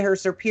complained to her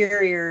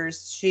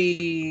superiors,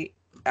 she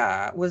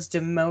was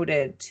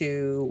demoted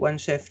to 1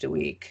 shift a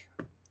week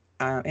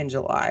in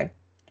July.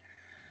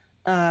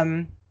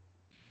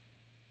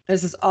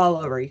 This is all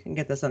over. You can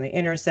get this on The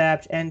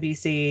Intercept,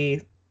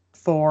 NBC,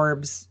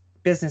 Forbes,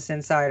 Business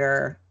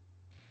Insider.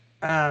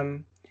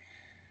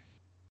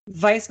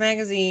 Vice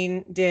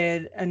magazine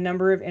did a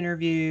number of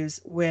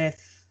interviews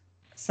with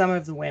some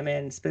of the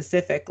women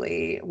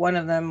specifically. One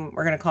of them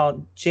we're going to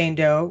call Jane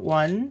Doe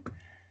 1.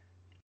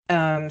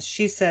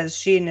 She says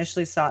she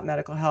initially sought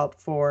medical help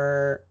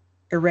for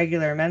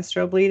irregular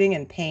menstrual bleeding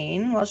and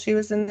pain while she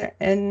was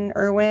in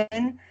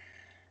Irwin.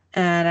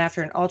 And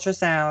after an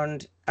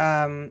ultrasound,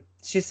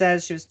 she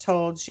says she was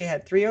told she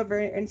had 3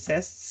 ovarian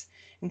cysts,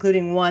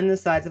 including one the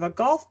size of a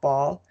golf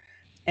ball,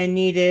 and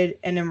needed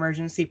an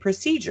emergency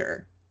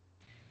procedure.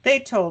 They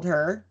told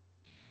her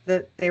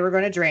that they were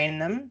going to drain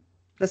them,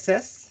 the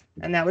cysts,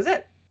 and that was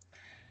it.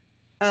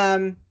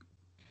 Now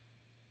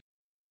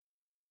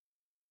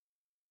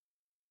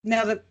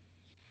that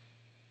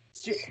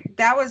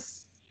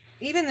was,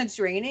 even the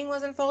draining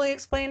wasn't fully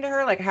explained to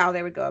her, like how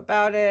they would go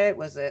about it.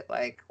 Was it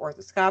like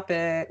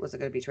orthoscopic? Was it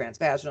going to be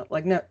transvaginal?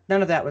 Like none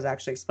of that was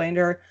actually explained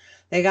to her.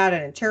 They got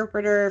an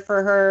interpreter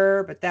for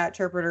her, but that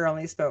interpreter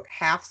only spoke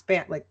half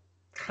like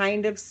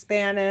kind of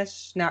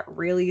Spanish, not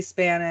really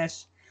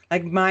Spanish.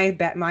 Like my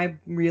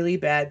really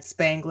bad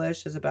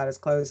Spanglish is about as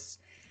close.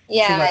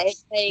 Yeah,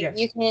 it's like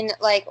you can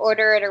like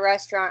order at a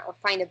restaurant or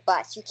find a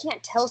bus. You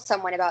can't tell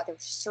someone about their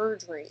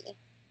surgery.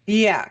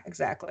 Yeah,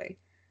 exactly.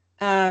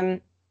 So,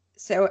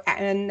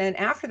 and then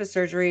after the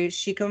surgery,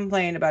 she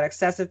complained about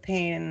excessive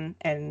pain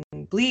and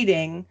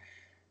bleeding.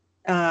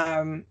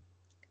 And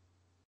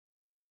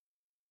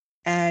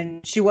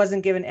she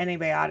wasn't given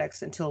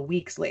antibiotics until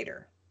weeks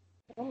later.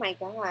 Oh my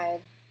God.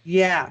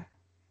 Yeah.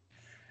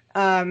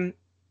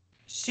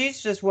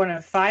 She's just one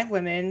of 5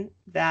 women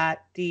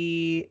that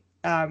the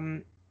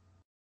Vice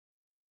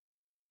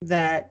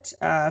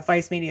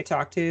Media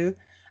talked to,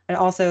 and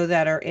also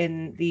that are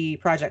in the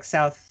Project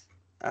South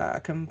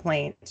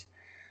complaint.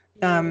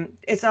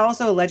 It's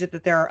also alleged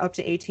that there are up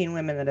to 18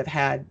 women that have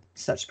had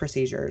such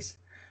procedures.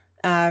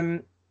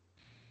 There's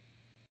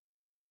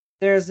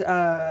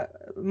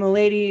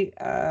Milady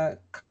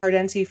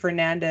Cardensi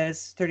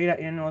Fernandez,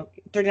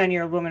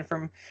 39-year-old woman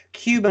from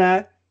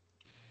Cuba.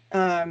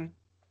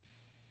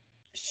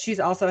 She's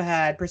also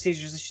had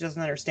procedures that she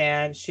doesn't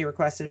understand. She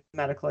requested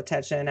medical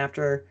attention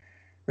after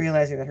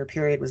realizing that her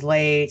period was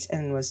late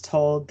and was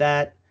told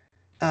that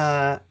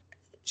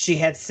she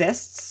had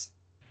cysts.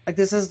 Like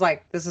this is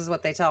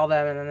what they tell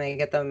them, and then they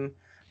get them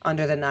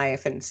under the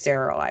knife and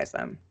sterilize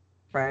them,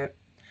 right?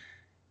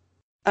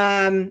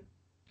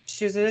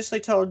 She was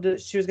initially told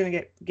that she was going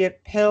to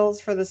get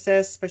pills for the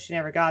cysts, but she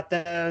never got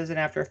those. And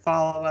after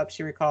follow-up,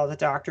 she recalled the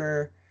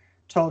doctor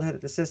told her that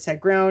the cysts had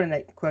grown and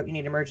that, quote, you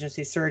need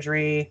emergency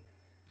surgery.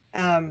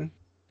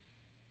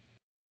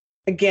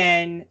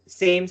 Again,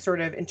 same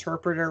sort of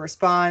interpreter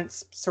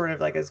response, sort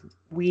of like as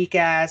weak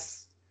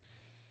ass,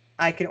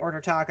 I can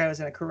order tacos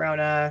and a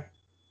Corona.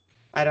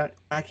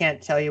 I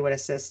can't tell you what a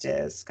cyst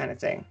is kind of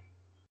thing.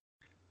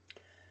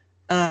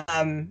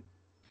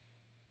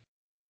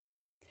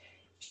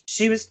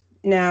 She was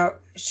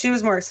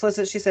more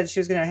explicit. She said she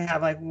was going to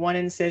have like 1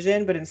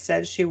 incision, but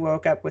instead she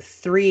woke up with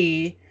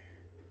 3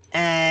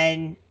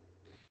 and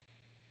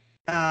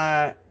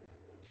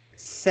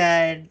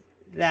said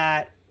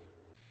that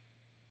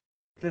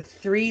the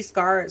 3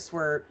 scars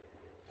were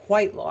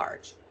quite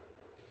large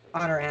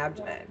on her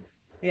abdomen.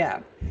 Yeah.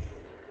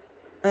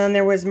 And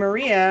there was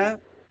Maria.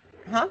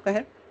 Go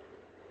ahead.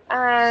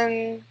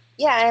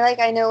 Yeah,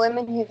 I know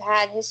women who've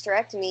had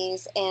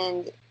hysterectomies,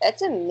 and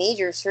that's a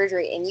major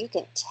surgery, and you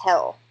can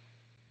tell.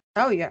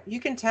 Oh, yeah. You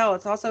can tell.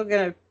 It's also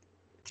going to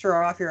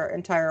throw off your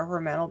entire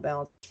hormonal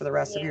balance for the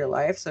rest of your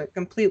life, so it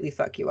completely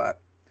fuck you up.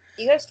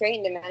 You go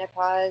straight into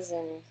menopause,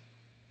 and...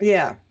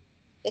 Yeah.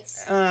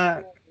 It's...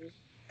 and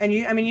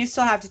you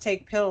still have to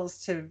take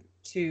pills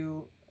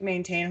to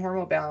maintain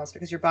hormonal balance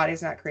because your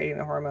body's not creating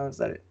the hormones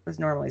that it was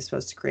normally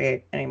supposed to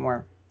create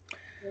anymore.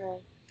 Yeah.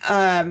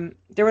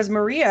 There was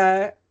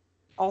Maria,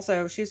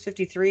 also, she's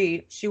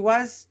 53. She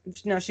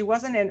wasn't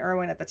in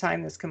Irwin at the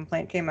time this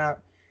complaint came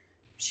out.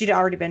 She'd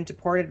already been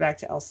deported back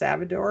to El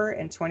Salvador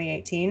in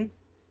 2018.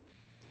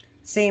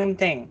 Same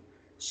thing.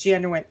 She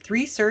underwent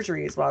 3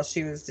 surgeries while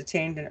she was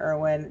detained in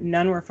Irwin.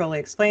 None were fully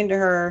explained to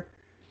her,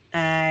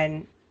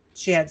 and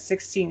she had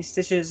 16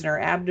 stitches in her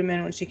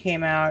abdomen when she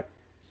came out.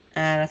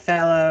 And a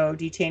fellow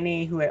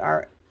detainee who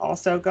had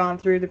also gone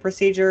through the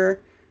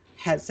procedure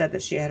had said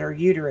that she had her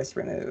uterus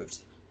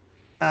removed.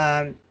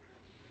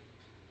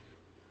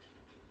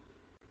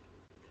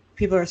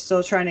 People are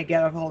still trying to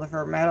get a hold of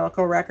her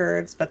medical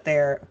records, but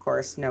they're, of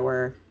course,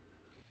 nowhere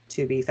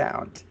to be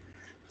found.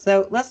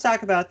 So let's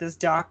talk about this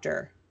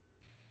doctor.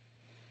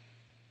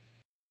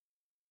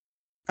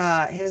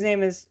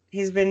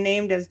 He's been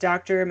named as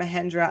Dr.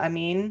 Mahendra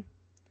Amin.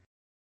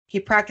 He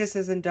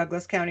practices in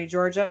Douglas County,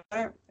 Georgia,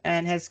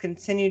 and has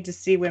continued to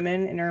see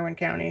women in Irwin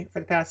County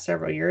for the past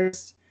several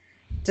years,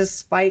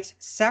 despite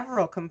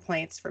several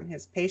complaints from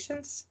his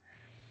patients.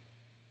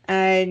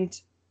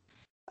 And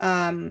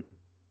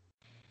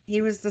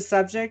he was the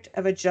subject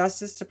of a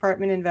Justice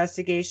Department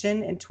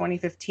investigation in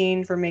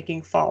 2015 for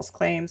making false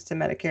claims to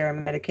Medicare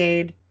and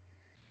Medicaid.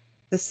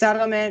 The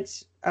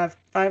settlement of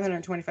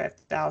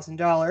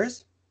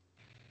 $525,000.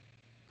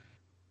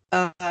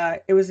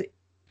 It was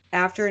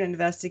after an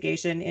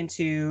investigation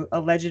into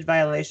alleged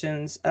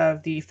violations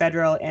of the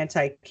federal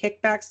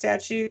anti-kickback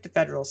statute, the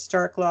federal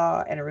Stark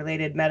Law, and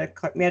related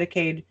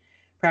Medicaid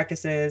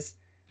practices.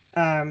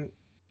 And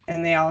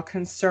they all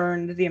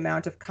concerned the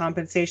amount of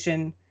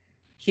compensation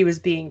he was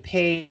being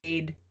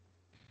paid,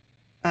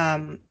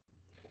 and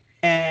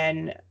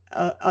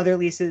other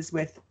leases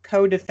with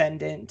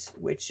co-defendant,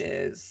 which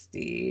is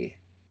the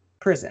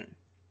prison.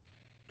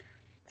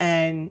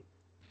 And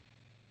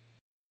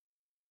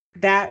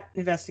that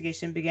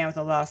investigation began with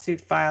a lawsuit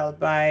filed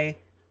by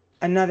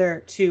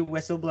another 2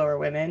 whistleblower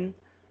women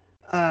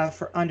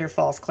for under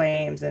false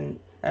claims and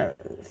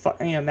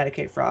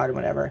Medicaid fraud and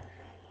whatever.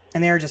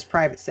 And they were just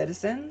private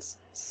citizens.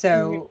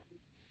 So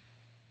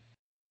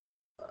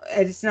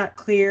it's not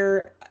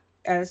clear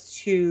as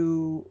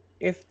to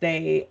if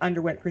they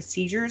underwent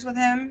procedures with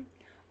him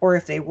or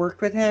if they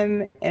worked with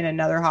him in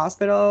another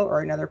hospital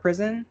or another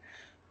prison.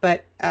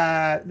 But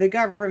the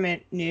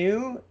government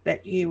knew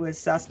that he was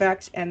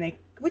suspect, and they...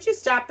 Would you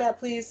stop that,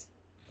 please?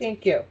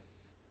 Thank you.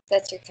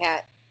 That's your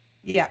cat.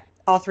 Yeah,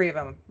 all 3 of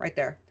them right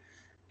there.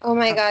 Oh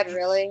my God,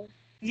 really?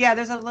 Yeah,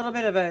 there's a little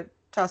bit of a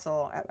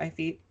tussle at my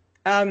feet.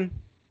 So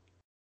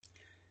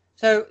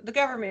the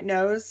government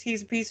knows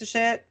he's a piece of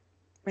shit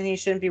and he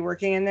shouldn't be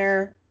working in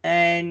there.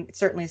 And it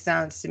certainly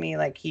sounds to me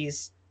like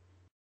he's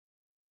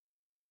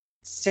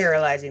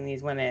sterilizing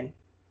these women.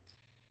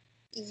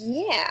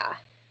 Yeah.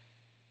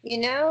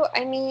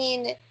 I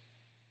mean,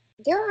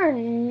 there are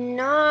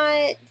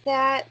not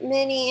that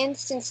many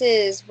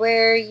instances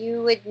where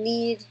you would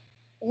need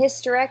a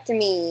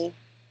hysterectomy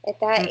at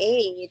that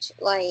age.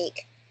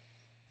 Like,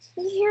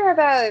 you hear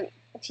about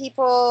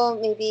people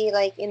maybe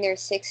like in their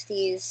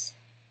 60s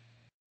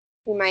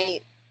who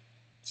might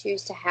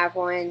choose to have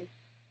one,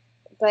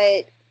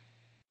 but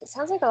it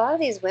sounds like a lot of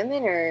these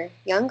women are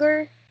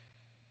younger,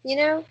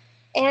 and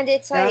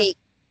it's like,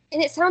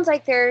 and it sounds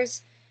like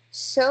there's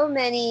so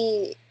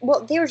many,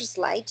 well, they were just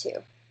lied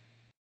to.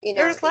 They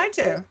were just lied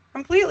to,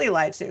 completely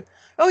lied to.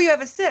 Oh, you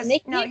have a cyst. They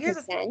can't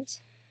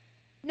consent.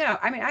 No,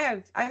 I mean,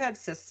 I've had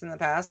cysts in the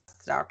past.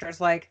 Doctors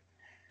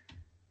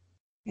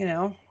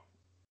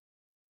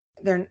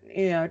they're,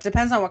 it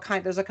depends on what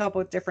kind. There's a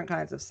couple of different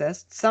kinds of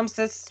cysts. Some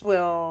cysts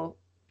will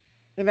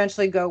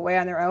eventually go away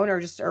on their own or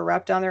just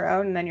erupt on their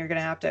own, and then you're going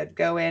to have to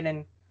go in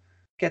and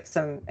get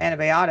some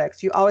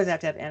antibiotics. You always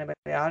have to have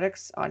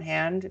antibiotics on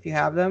hand if you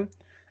have them.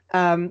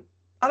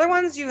 Other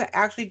ones you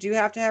actually do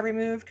have to have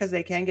removed because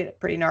they can get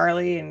pretty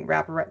gnarly and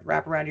wrap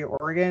around your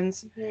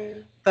organs.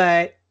 Mm-hmm.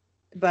 But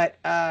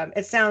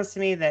it sounds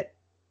to me that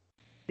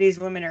these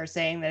women are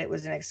saying that it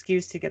was an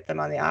excuse to get them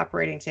on the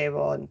operating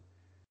table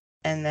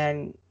and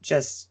then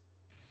just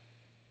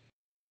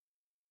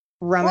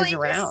rummage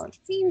around. It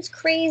seems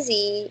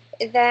crazy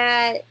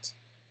that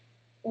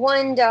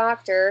one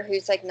doctor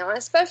who's like not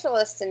a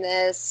specialist in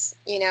this,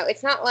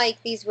 it's not like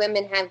these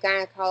women have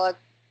gynecological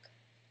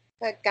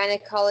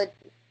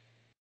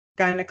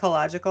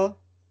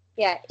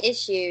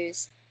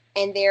issues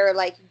and they're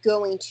like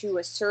going to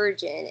a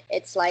surgeon.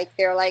 It's like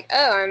they're like,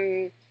 oh,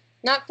 I'm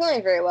not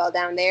feeling very well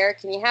down there,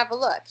 can you have a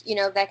look?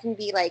 That can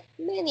be like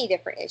many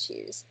different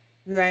issues,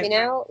 right?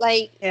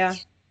 Yeah,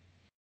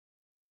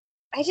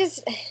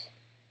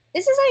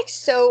 this is like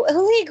so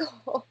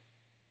illegal.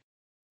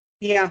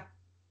 Yeah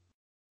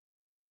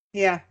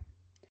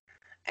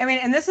I mean,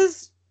 and this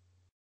is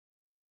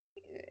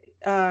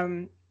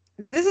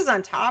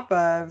on top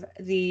of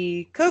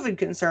the COVID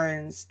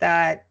concerns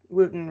that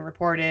Wooten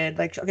reported.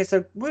 Like, okay,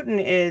 so Wooten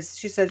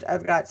she said,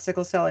 I've got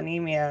sickle cell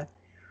anemia.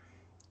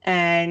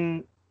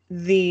 And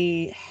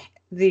the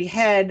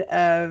head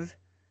of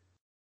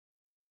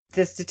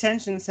this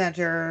detention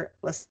center,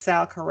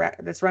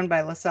 that's run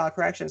by LaSalle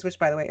Corrections, which,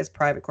 by the way, is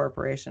private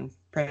corporation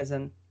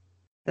prison.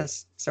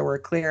 So we're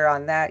clear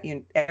on that.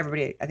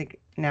 Everybody, I think,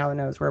 now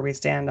knows where we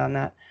stand on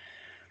that.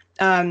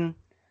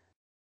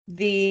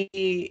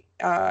 The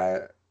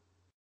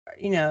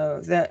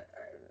the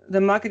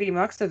muckety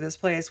mucks of this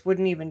place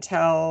wouldn't even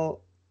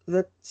tell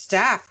the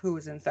staff who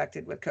was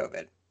infected with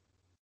COVID.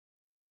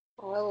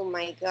 Oh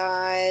my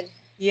God.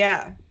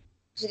 Yeah.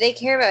 Do they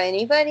care about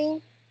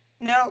anybody?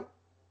 No.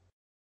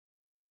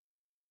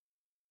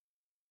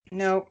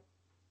 No.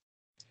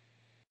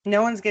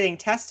 No one's getting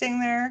testing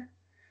there.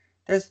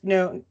 There's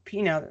no,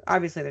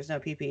 obviously there's no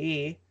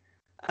PPE.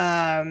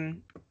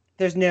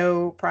 There's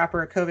no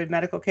proper COVID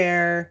medical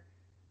care.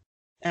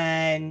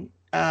 And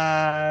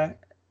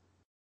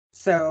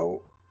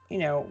so,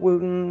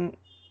 Wooten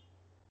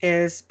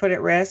is put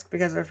at risk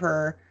because of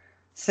her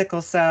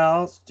sickle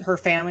cell. Her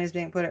family is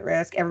being put at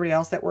risk. Everybody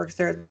else that works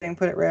there is being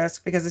put at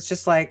risk because it's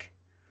just like,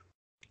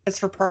 it's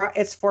for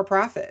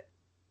profit.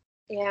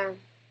 Yeah.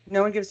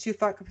 No one gives two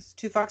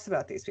fucks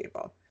about these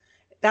people.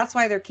 That's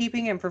why they're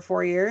keeping him for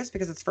 4 years,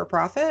 because it's for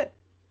profit.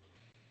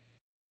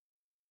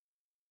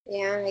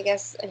 Yeah, I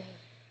guess.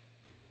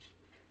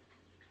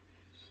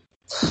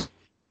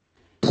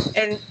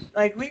 And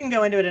like, we can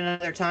go into it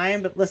another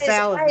time, but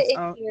LaSalle is its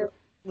own.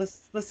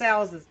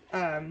 LaSalle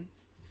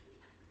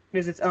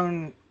is its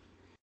own.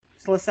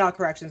 LaSalle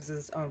Corrections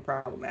is its own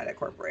problematic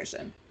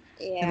corporation.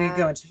 Yeah. And we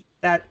go into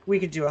that. We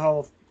could do a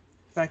whole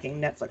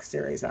fucking Netflix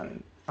series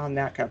on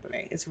that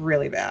company. It's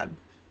really bad.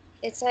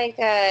 It's like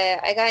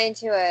I got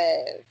into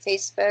a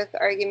Facebook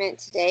argument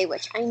today,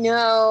 which I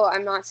know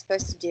I'm not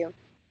supposed to do.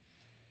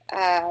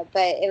 But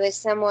it was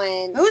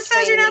someone. Who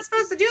says you're not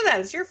supposed to do that?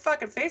 It's your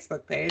fucking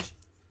Facebook page.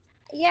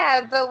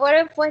 Yeah, but what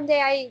if one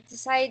day I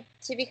decide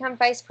to become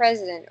vice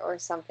president or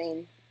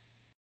something?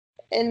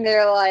 And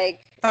they're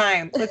like,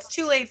 fine, it's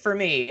too late for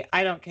me.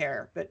 I don't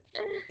care. But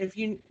if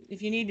you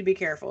need to be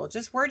careful,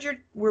 just word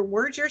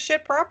your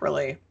shit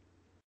properly.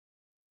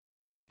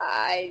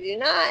 I do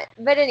not.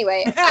 But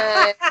anyway,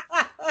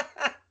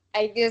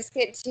 I just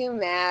get too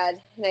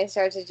mad and I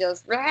start to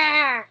just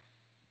while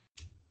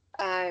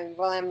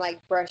I'm like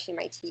brushing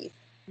my teeth.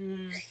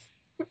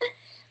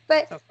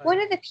 But so one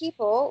of the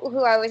people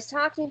who I was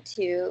talking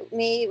to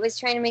was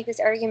trying to make this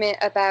argument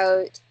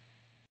about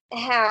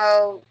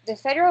how the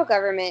federal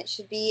government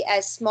should be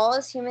as small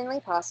as humanly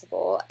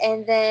possible,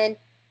 and then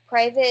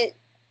private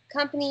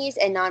companies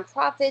and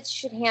nonprofits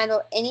should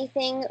handle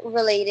anything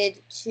related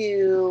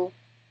to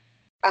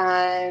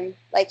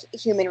like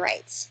human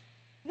rights.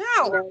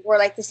 No. Or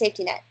like the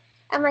safety net.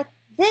 I'm like,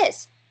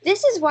 this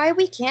is why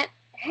we can't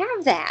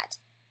have that.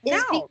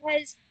 Is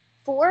because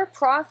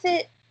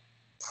for-profit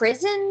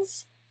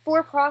prisons,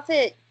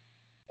 for-profit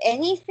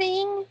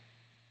anything,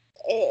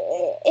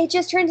 it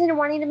just turns into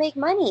wanting to make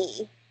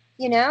money,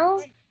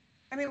 I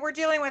mean, we're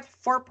dealing with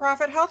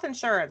for-profit health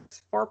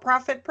insurance,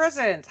 for-profit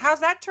prisons. How's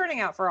that turning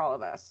out for all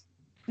of us?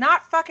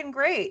 Not fucking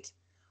great.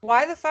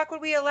 Why the fuck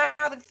would we allow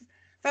the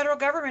federal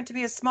government to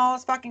be as small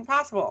as fucking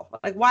possible?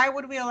 Like, why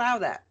would we allow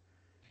that?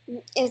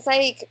 It's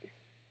like,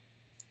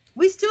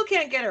 we still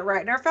can't get it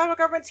right, and our federal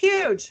government's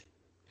huge.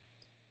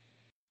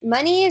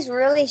 Money is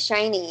really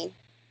shiny,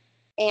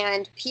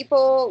 and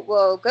people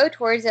will go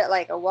towards it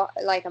like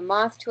a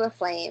moth to a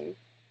flame,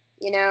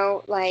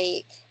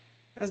 like.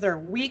 Because they're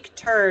weak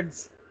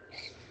turds.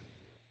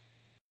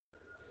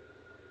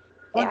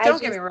 Well,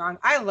 don't get me wrong.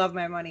 I love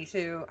my money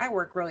too. I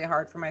work really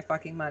hard for my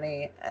fucking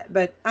money,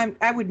 but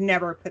I would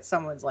never put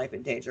someone's life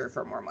in danger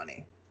for more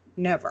money.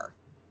 Never.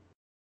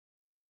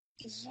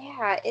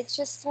 Yeah, it's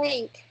just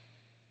like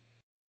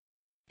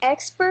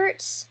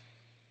experts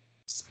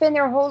spend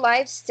their whole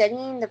lives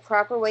studying the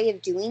proper way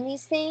of doing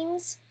these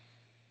things.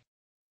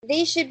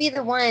 They should be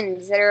the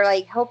ones that are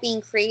like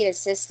helping create a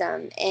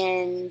system,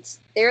 and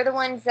they're the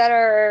ones that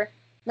are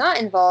not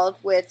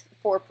involved with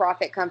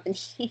for-profit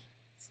companies.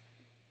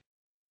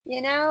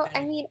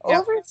 I mean,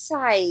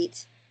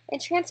 oversight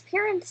and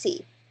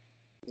transparency.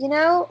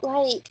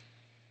 Like,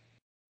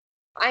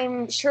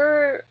 I'm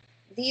sure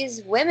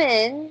these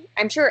women,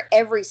 I'm sure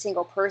every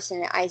single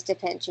person at ICE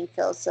detention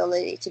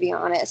facility, to be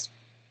honest,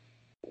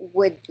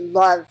 would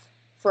love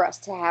for us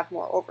to have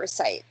more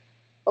oversight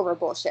over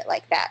bullshit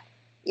like that.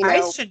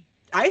 ICE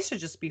should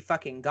just be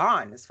fucking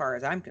gone, as far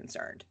as I'm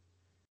concerned.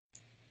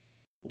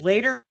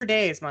 Later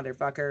days,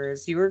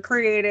 motherfuckers. You were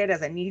created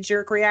as a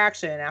knee-jerk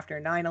reaction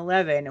after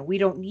 9/11, and we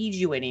don't need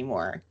you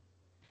anymore.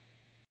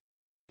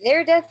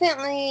 They're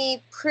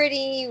definitely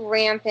pretty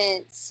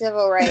rampant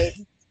civil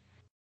rights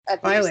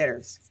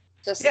violators.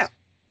 Just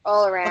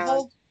all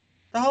around.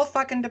 The whole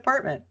fucking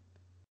department.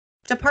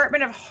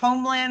 Department of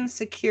Homeland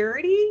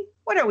Security?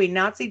 What are we,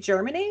 Nazi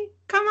Germany?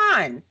 Come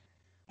on.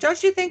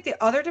 Don't you think the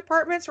other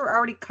departments were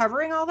already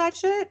covering all that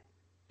shit?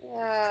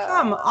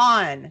 Come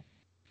on.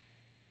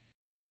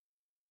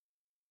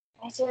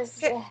 I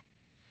just...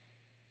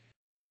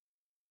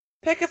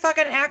 Pick a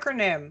fucking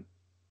acronym.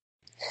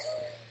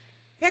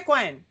 Pick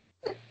one.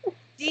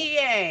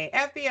 DEA,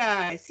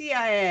 FBI,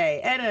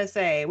 CIA,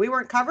 NSA. We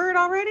weren't covered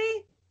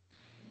already?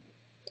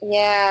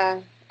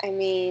 Yeah, I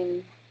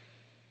mean...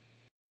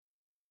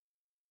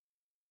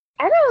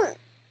 I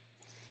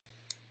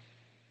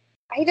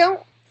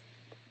don't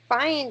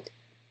find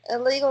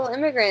illegal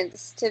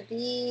immigrants to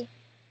be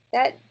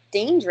that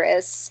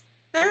dangerous.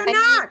 They're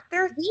not.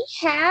 We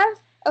have...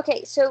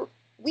 Okay, so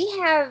we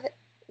have,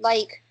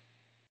 like,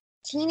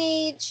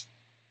 teenage,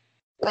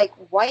 like,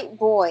 white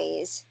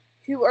boys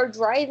who are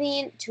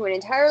driving to an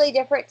entirely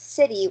different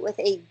city with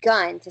a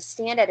gun to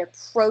stand at a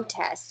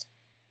protest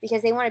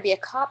because they want to be a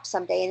cop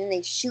someday, and then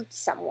they shoot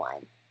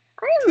someone.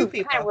 I'm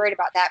kind of worried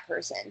about that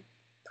person,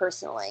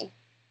 personally.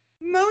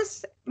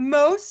 Most,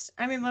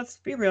 I mean, let's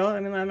be real. I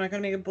mean, I'm not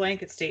going to make a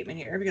blanket statement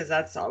here because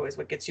that's always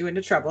what gets you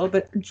into trouble.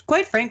 But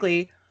quite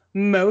frankly,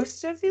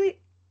 most of the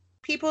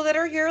people that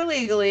are here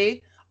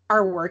illegally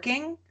are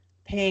working,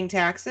 paying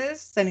taxes,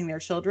 sending their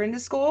children to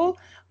school,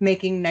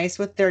 making nice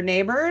with their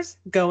neighbors,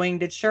 going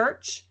to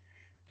church,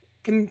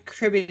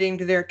 contributing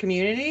to their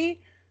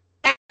community.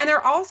 And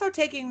they're also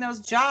taking those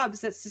jobs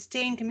that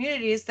sustain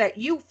communities that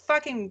you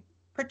fucking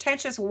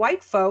pretentious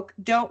white folk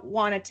don't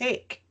want to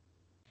take.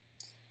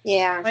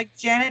 Yeah. Like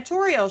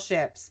janitorial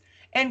ships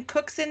and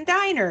cooks in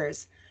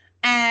diners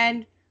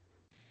and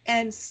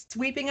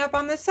sweeping up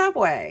on the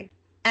subway.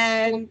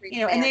 And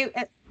you know,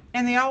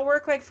 and they all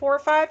work like 4 or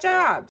 5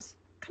 jobs.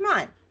 Come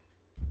on.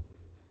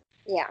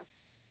 Yeah.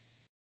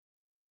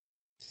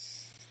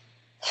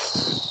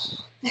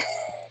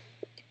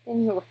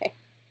 Anyway.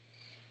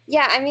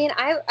 Yeah, I mean,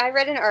 I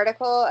read an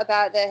article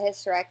about the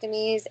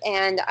hysterectomies,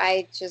 and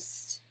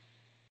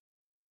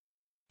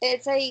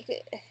it's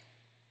like,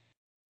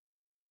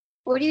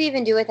 what do you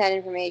even do with that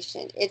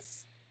information?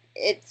 It's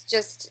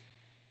just,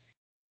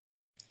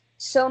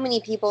 so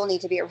many people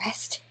need to be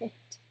arrested.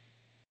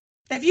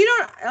 If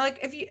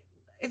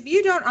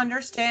you don't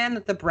understand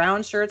that the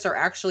brown shirts are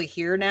actually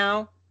here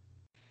now,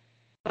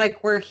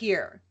 like, we're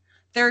here.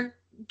 They're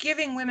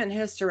giving women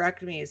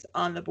hysterectomies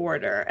on the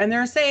border, and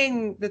they're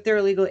saying that they're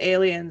illegal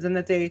aliens and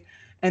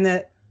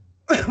that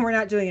we're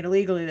not doing it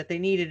illegally, that they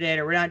needed it,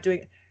 or we're not doing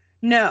it.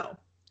 No.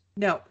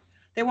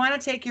 They want to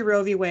take your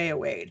Roe v.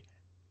 Wade.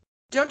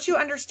 Don't you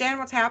understand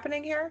what's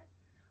happening here?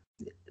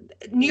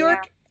 New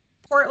York,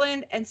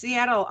 Portland, and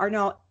Seattle are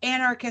now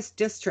anarchist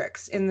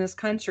districts in this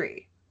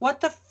country. What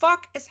the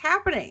fuck is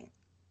happening?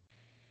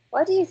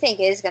 What do you think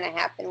is going to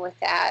happen with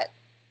that?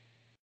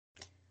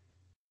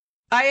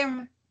 I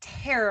am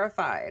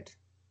terrified.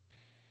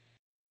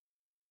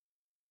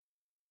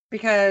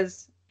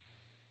 Because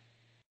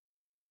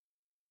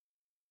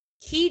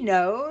he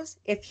knows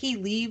if he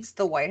leaves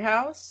the White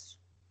House,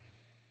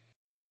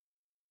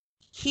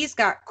 he's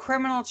got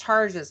criminal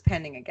charges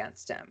pending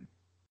against him.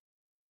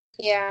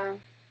 Yeah.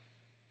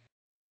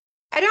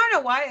 I don't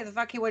know why the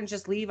fuck he wouldn't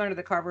just leave under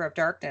the cover of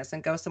darkness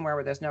and go somewhere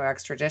where there's no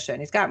extradition.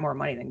 He's got more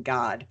money than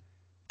God.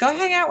 Go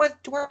hang out with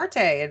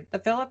Duarte in the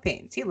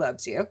Philippines. He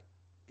loves you.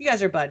 You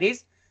guys are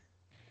buddies.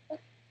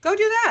 Go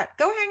do that.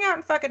 Go hang out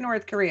in fucking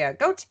North Korea.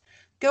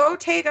 Go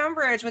take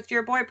umbrage with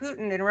your boy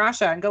Putin in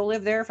Russia and go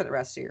live there for the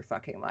rest of your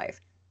fucking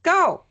life.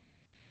 Go.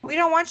 We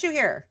don't want you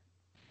here.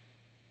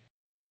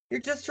 You're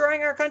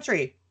destroying our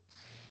country.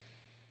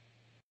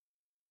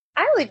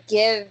 I would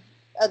give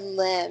a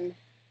limb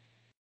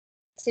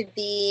to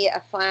be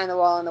a fly on the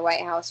wall in the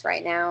White House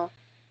right now.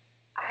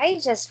 I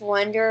just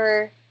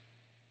wonder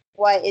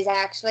what is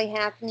actually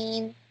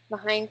happening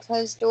behind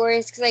closed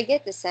doors, because I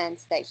get the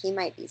sense that he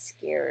might be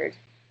scared.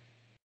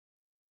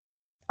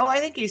 Oh, I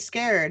think he's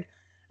scared.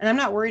 And I'm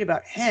not worried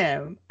about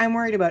him. I'm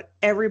worried about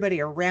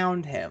everybody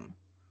around him.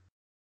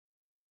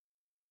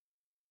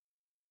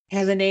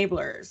 His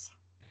enablers.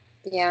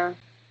 Yeah.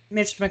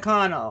 Mitch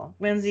McConnell,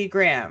 Lindsey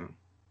Graham,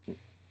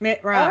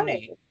 Mitt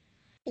Romney. Oh,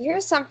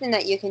 here's something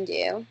that you can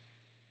do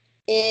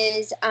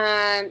is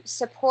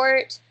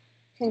support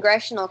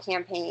congressional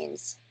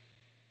campaigns.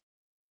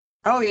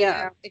 Oh,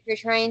 yeah. If you're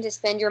trying to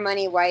spend your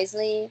money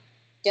wisely,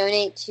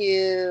 donate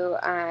to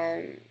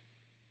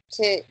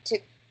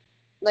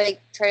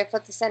like try to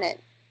flip the Senate.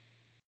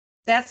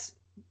 That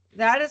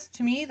is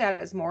to me,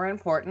 that is more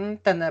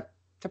important than the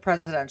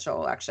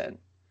presidential election.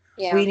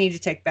 Yeah. We need to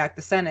take back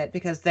the Senate,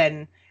 because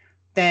then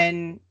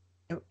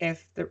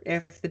if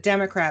the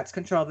Democrats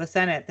control the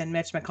Senate, then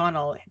Mitch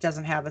McConnell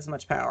doesn't have as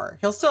much power.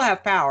 He'll still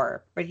have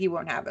power, but he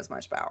won't have as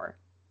much power.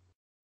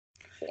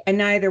 Yeah. And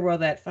neither will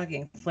that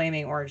fucking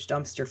flaming orange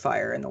dumpster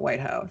fire in the White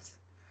House.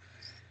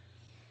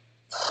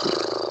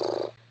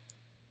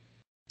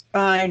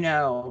 I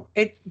know.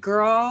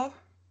 Girl,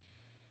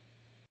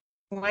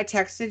 when I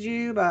texted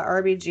you about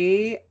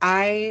RBG,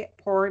 I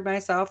poured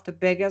myself the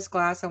biggest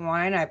glass of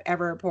wine I've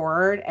ever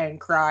poured and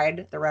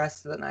cried the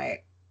rest of the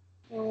night.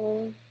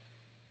 Mm.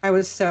 I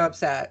was so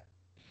upset.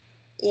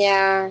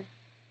 Yeah.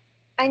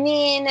 I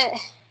mean,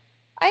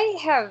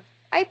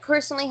 I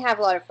personally have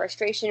a lot of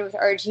frustration with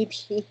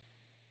RGB.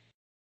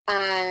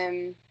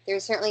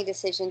 There's certainly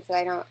decisions that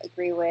I don't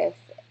agree with,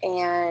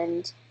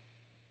 and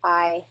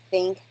I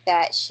think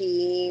that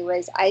she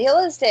was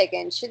idealistic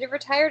and should have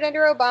retired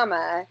under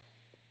Obama.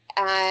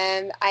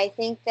 I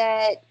think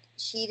that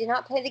she did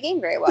not play the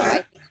game very well.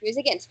 I think she was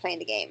against playing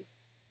the game.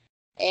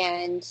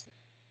 And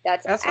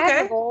that's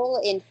admirable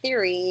in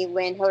theory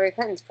when Hillary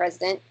Clinton's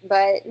president,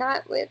 but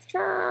not with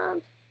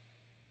Trump.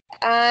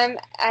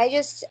 I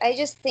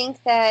just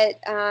think that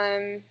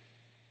I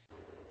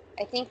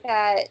think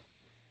that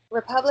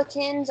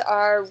Republicans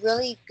are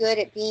really good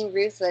at being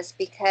ruthless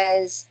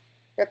because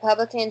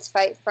Republicans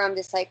fight from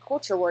this like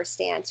culture war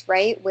stance,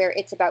 right? Where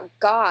it's about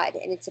God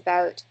and it's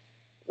about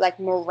like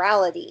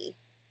morality,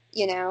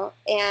 you know?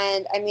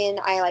 And I mean,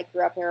 I like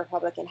grew up in a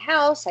Republican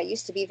house. I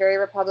used to be very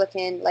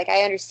Republican. Like,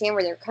 I understand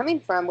where they're coming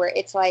from, where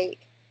it's like,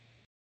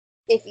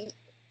 if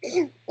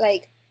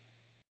like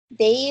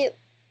they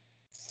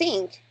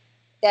think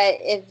that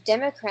if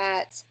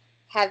Democrats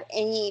have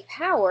any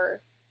power,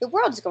 the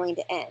world's going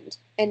to end.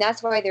 And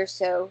that's why they're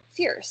so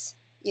fierce,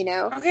 you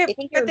know? Okay, they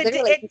think they're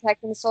literally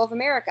protecting the soul of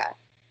America.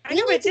 I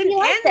know, but it didn't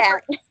end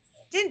that.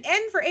 Didn't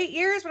end for 8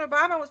 years when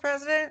Obama was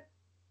president.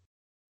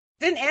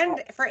 Didn't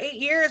end for 8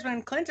 years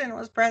when Clinton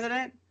was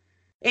president.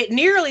 It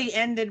nearly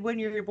ended when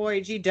your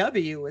boy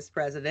GW was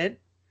president.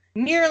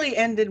 Nearly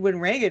ended when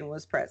Reagan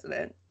was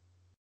president.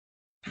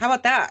 How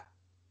about that?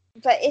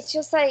 But it's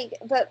just like,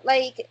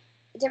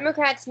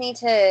 Democrats need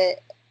to,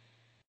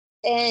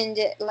 and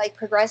like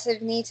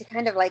progressives need to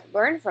kind of like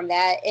learn from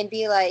that and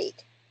be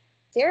like,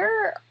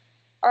 there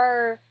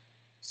are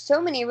so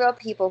many real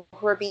people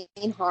who are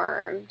being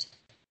harmed.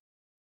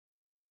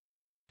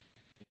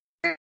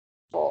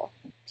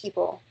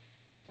 People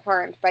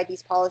harmed by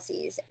these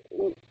policies.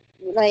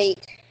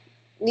 Like,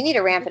 we need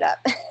to ramp it up.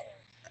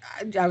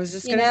 I was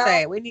just gonna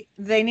say,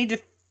 they need to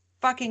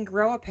fucking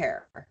grow a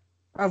pair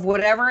of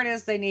whatever it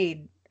is they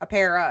need a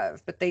pair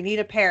of, but they need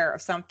a pair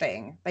of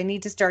something. They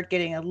need to start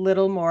getting a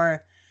little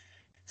more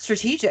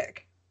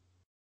strategic.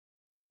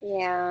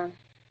 Yeah.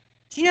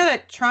 Do you know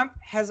that Trump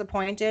has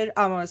appointed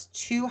almost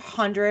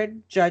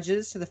 200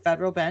 judges to the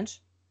federal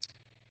bench?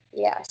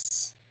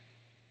 Yes.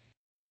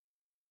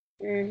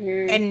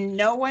 Mm-hmm. And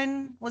no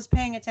one was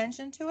paying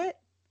attention to it?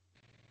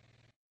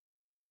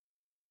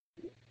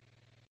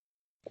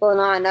 Well,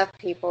 not enough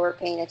people were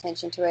paying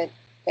attention to it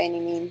by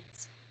any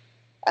means.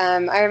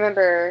 I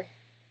remember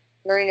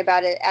learning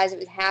about it as it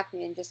was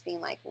happening and just being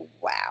like,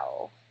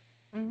 wow.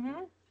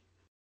 Mm-hmm.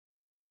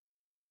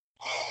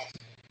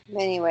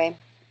 But anyway.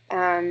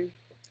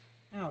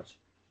 Ouch.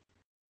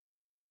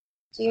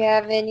 Do you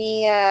have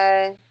any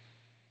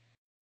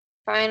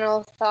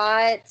final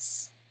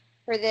thoughts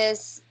for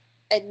this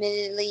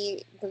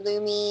admittedly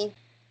gloomy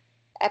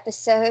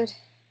episode?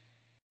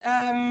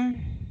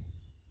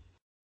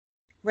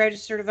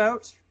 Register to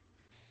vote.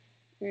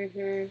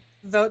 Mm-hmm.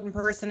 Vote in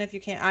person if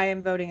you can. I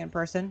am voting in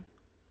person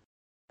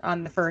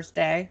on the first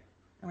day.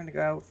 I'm going to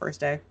go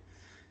first day.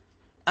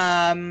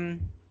 No.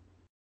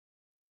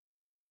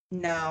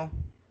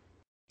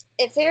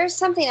 If there's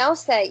something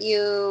else that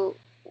you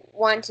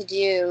want to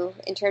do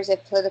in terms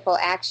of political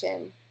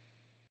action,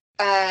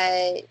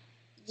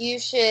 you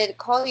should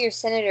call your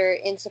senator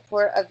in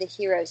support of the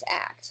HEROES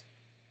Act,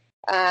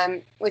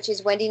 which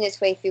is wending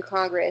its way through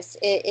Congress.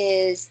 It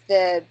is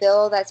the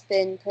bill that's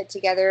been put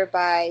together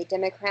by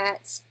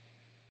Democrats.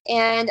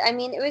 And, I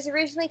mean, it was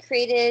originally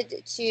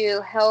created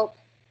to help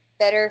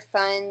better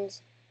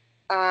fund,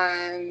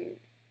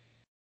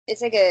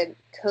 it's like a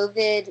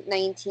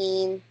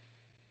COVID-19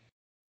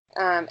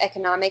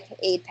 economic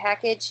aid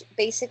package,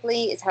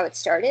 basically, is how it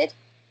started.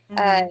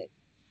 Mm-hmm.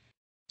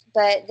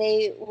 But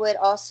they would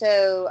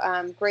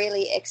also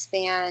greatly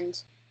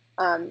expand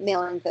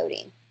mail-in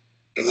voting.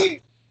 I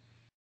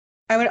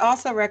would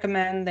also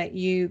recommend that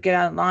you get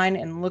online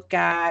and look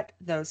at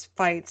those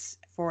fights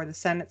for the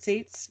Senate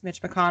seats.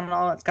 Mitch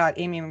McConnell, it's got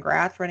Amy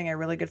McGrath running a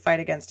really good fight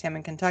against him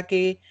in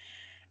Kentucky.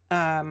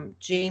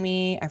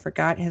 Jamie, I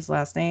forgot his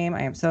last name.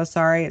 I am so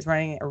sorry, is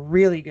running a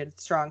really good,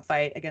 strong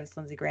fight against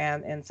Lindsey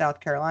Graham in South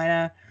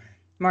Carolina.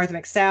 Martha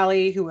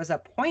McSally, who was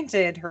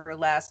appointed her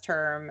last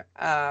term,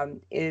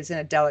 is in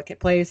a delicate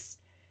place.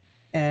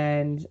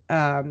 And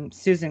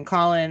Susan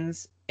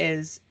Collins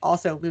is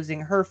also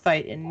losing her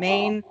fight in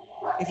Maine.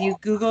 If you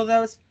Google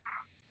those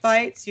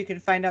fights, you can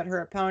find out her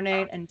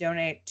opponent and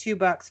donate $2,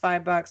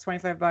 $5,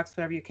 $25,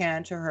 whatever you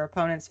can to her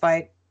opponent's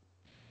fight.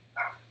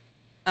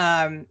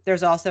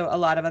 There's also a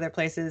lot of other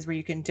places where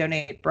you can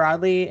donate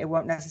broadly. It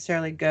won't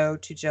necessarily go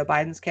to Joe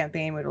Biden's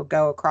campaign, but it'll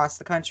go across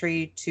the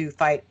country to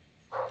fight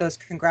those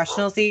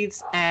congressional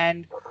seats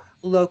and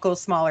local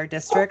smaller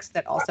districts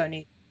that also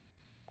need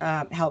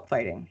help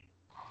fighting.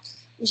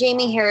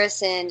 Jamie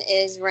Harrison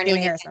is running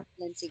against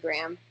Lindsey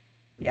Graham.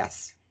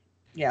 Yes.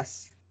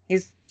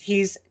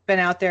 He's been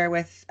out there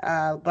with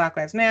Black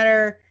Lives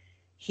Matter.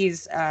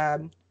 He's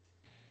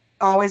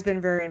always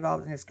been very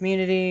involved in his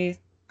community.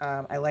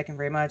 I like him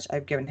very much.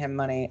 I've given him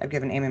money. I've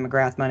given Amy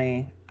McGrath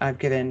money. I've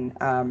given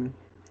a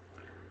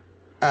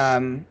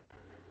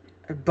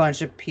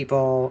bunch of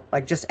people,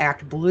 like just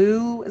Act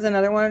Blue is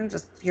another one.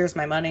 Just here's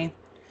my money.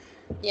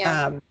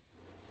 Yeah.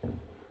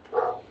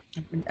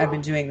 I've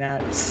been doing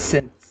that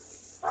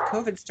since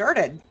COVID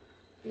started.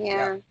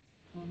 Yeah.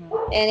 Mm-hmm.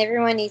 And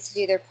everyone needs to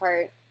do their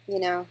part, you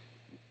know.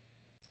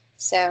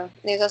 So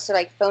there's also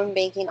like phone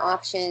banking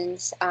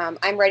options.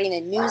 I'm writing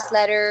a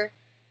newsletter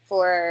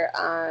for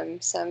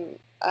some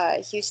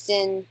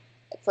Houston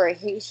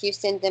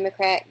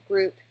Democrat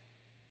group.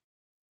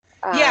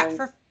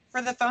 Yeah,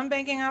 For the phone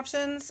banking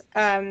options,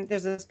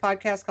 there's this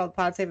podcast called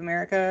Pod Save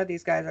America.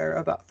 These guys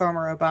are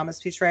former Obama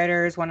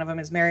speechwriters. One of them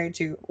is married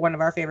to one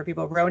of our favorite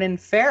people, Ronan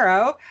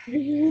Farrow.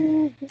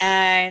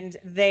 And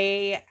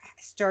they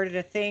started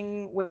a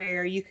thing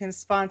where you can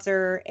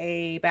sponsor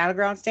a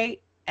battleground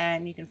state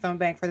and you can phone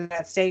bank for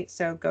that state.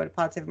 So go to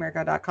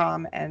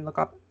podsaveamerica.com and look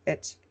up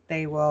it.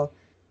 They will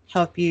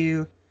help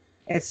you.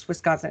 It's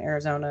Wisconsin,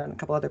 Arizona, and a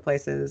couple other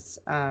places.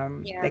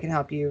 They can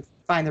help you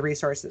find the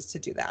resources to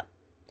do that.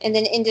 And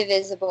then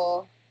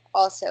Indivisible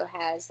also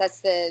has,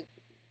 that's the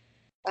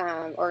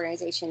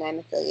organization I'm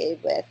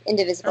affiliated with.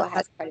 Indivisible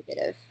has quite a bit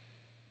of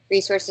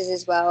resources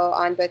as well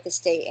on both the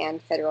state and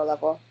federal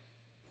level.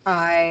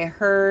 I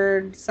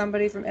heard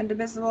somebody from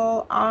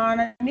Indivisible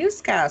on a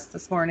newscast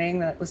this morning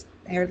that was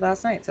aired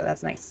last night, so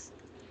that's nice.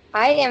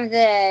 I am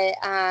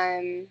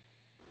the,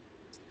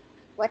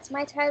 what's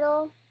my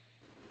title?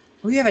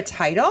 Oh, you have a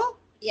title?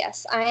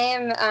 Yes, I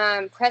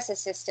am press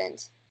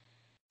assistant.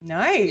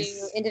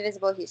 Nice. To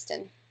Indivisible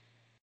Houston.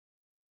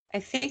 I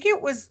think it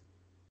was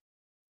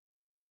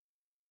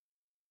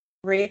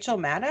Rachel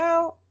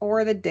Maddow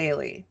or the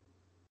Daily.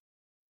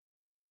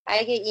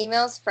 I get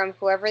emails from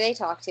whoever they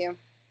talk to.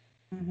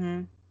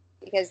 Mm-hmm.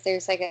 Because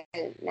there's like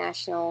a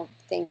national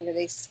thing that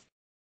they send.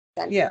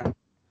 Yeah.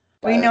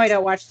 Well, you know, I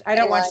don't watch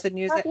the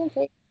news.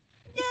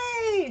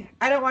 Yay!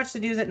 I don't watch the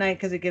news at night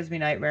because it gives me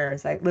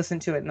nightmares. I listen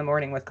to it in the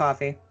morning with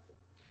coffee.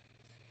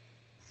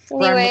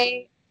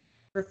 Anyway.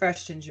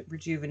 Refreshed and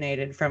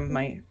rejuvenated from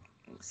my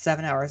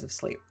 7 hours of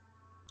sleep.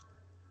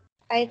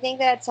 I think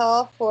that's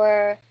all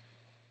for...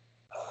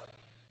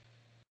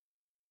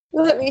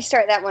 Let me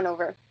start that one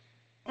over.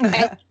 I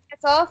think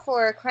that's all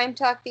for Crime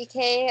Talk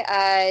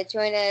BK.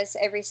 Join us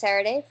every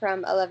Saturday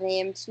from 11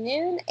 a.m. to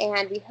noon,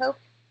 and we hope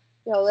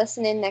you'll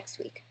listen in next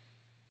week.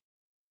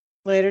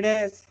 Later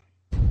days.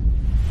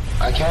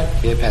 I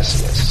can't be a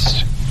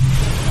pessimist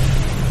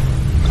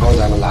because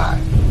I'm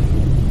alive.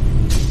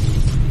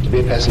 To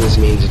be a pessimist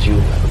means that you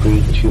have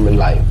agreed that human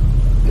life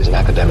is an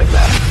academic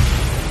matter.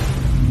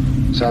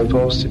 So I'm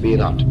forced to be an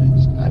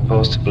optimist. I'm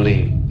forced to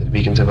believe that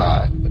we can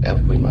survive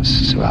whatever we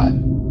must survive.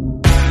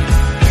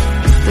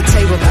 The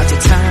table about to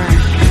turn.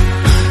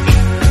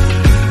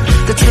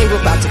 The table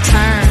about to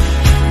turn.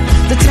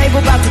 The table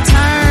about to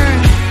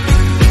turn.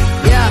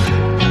 Yeah.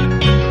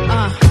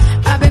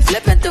 I've been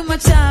flipping through my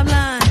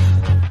timeline,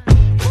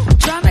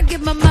 trying to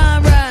get my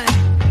mind right.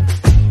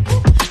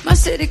 My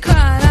city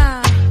cried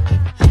out.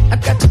 I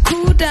got to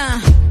cool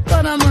down,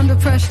 but I'm under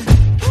pressure.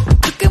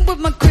 Cooking with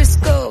my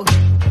Crisco.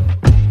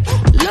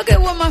 Look at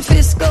what my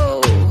fists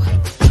go.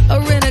 A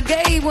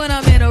renegade when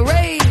I'm in a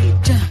rage.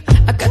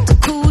 I got to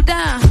cool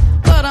down,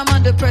 but I'm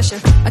under pressure.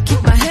 I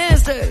keep my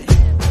hands dirty,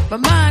 my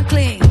mind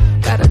clean.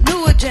 Got a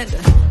new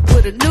agenda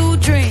with a new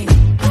dream.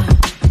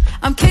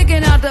 I'm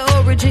kicking out the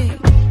old regime.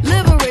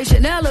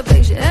 Liberation,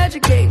 elevation,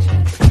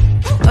 education.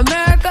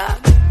 America,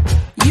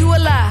 you a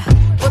lie,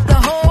 but the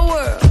whole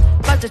world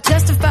about to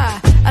testify.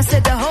 I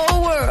said the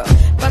whole world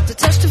about to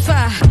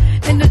testify.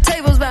 And the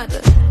table's about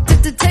to,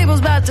 the table's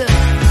about to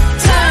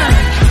turn.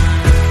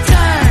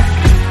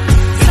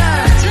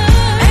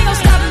 Ain't gonna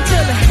stop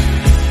until it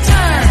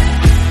turn.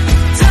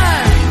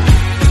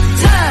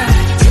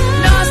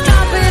 No, I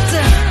stop it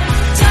to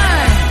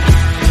turn.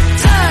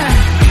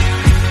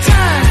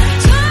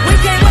 We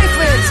can't wait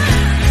for it to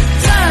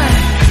turn.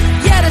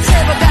 Yeah, the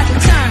table got to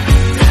turn.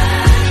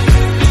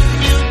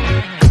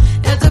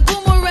 There's a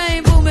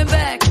boomerang booming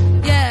back.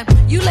 Yeah,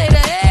 you laid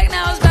an egg,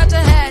 now it's about to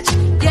hatch.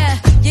 Yeah,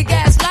 your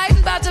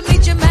gaslighting about to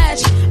meet your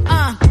match.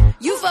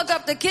 You fuck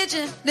up the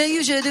kitchen, then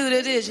you should do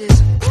the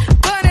dishes.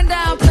 Burning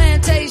down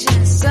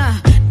plantations.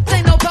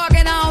 Ain't no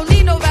parking, I don't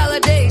need no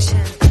validation.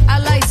 I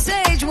light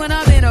sage when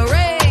I'm in a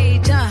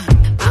rage. I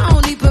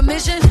don't need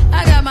permission,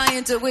 I got my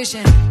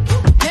intuition.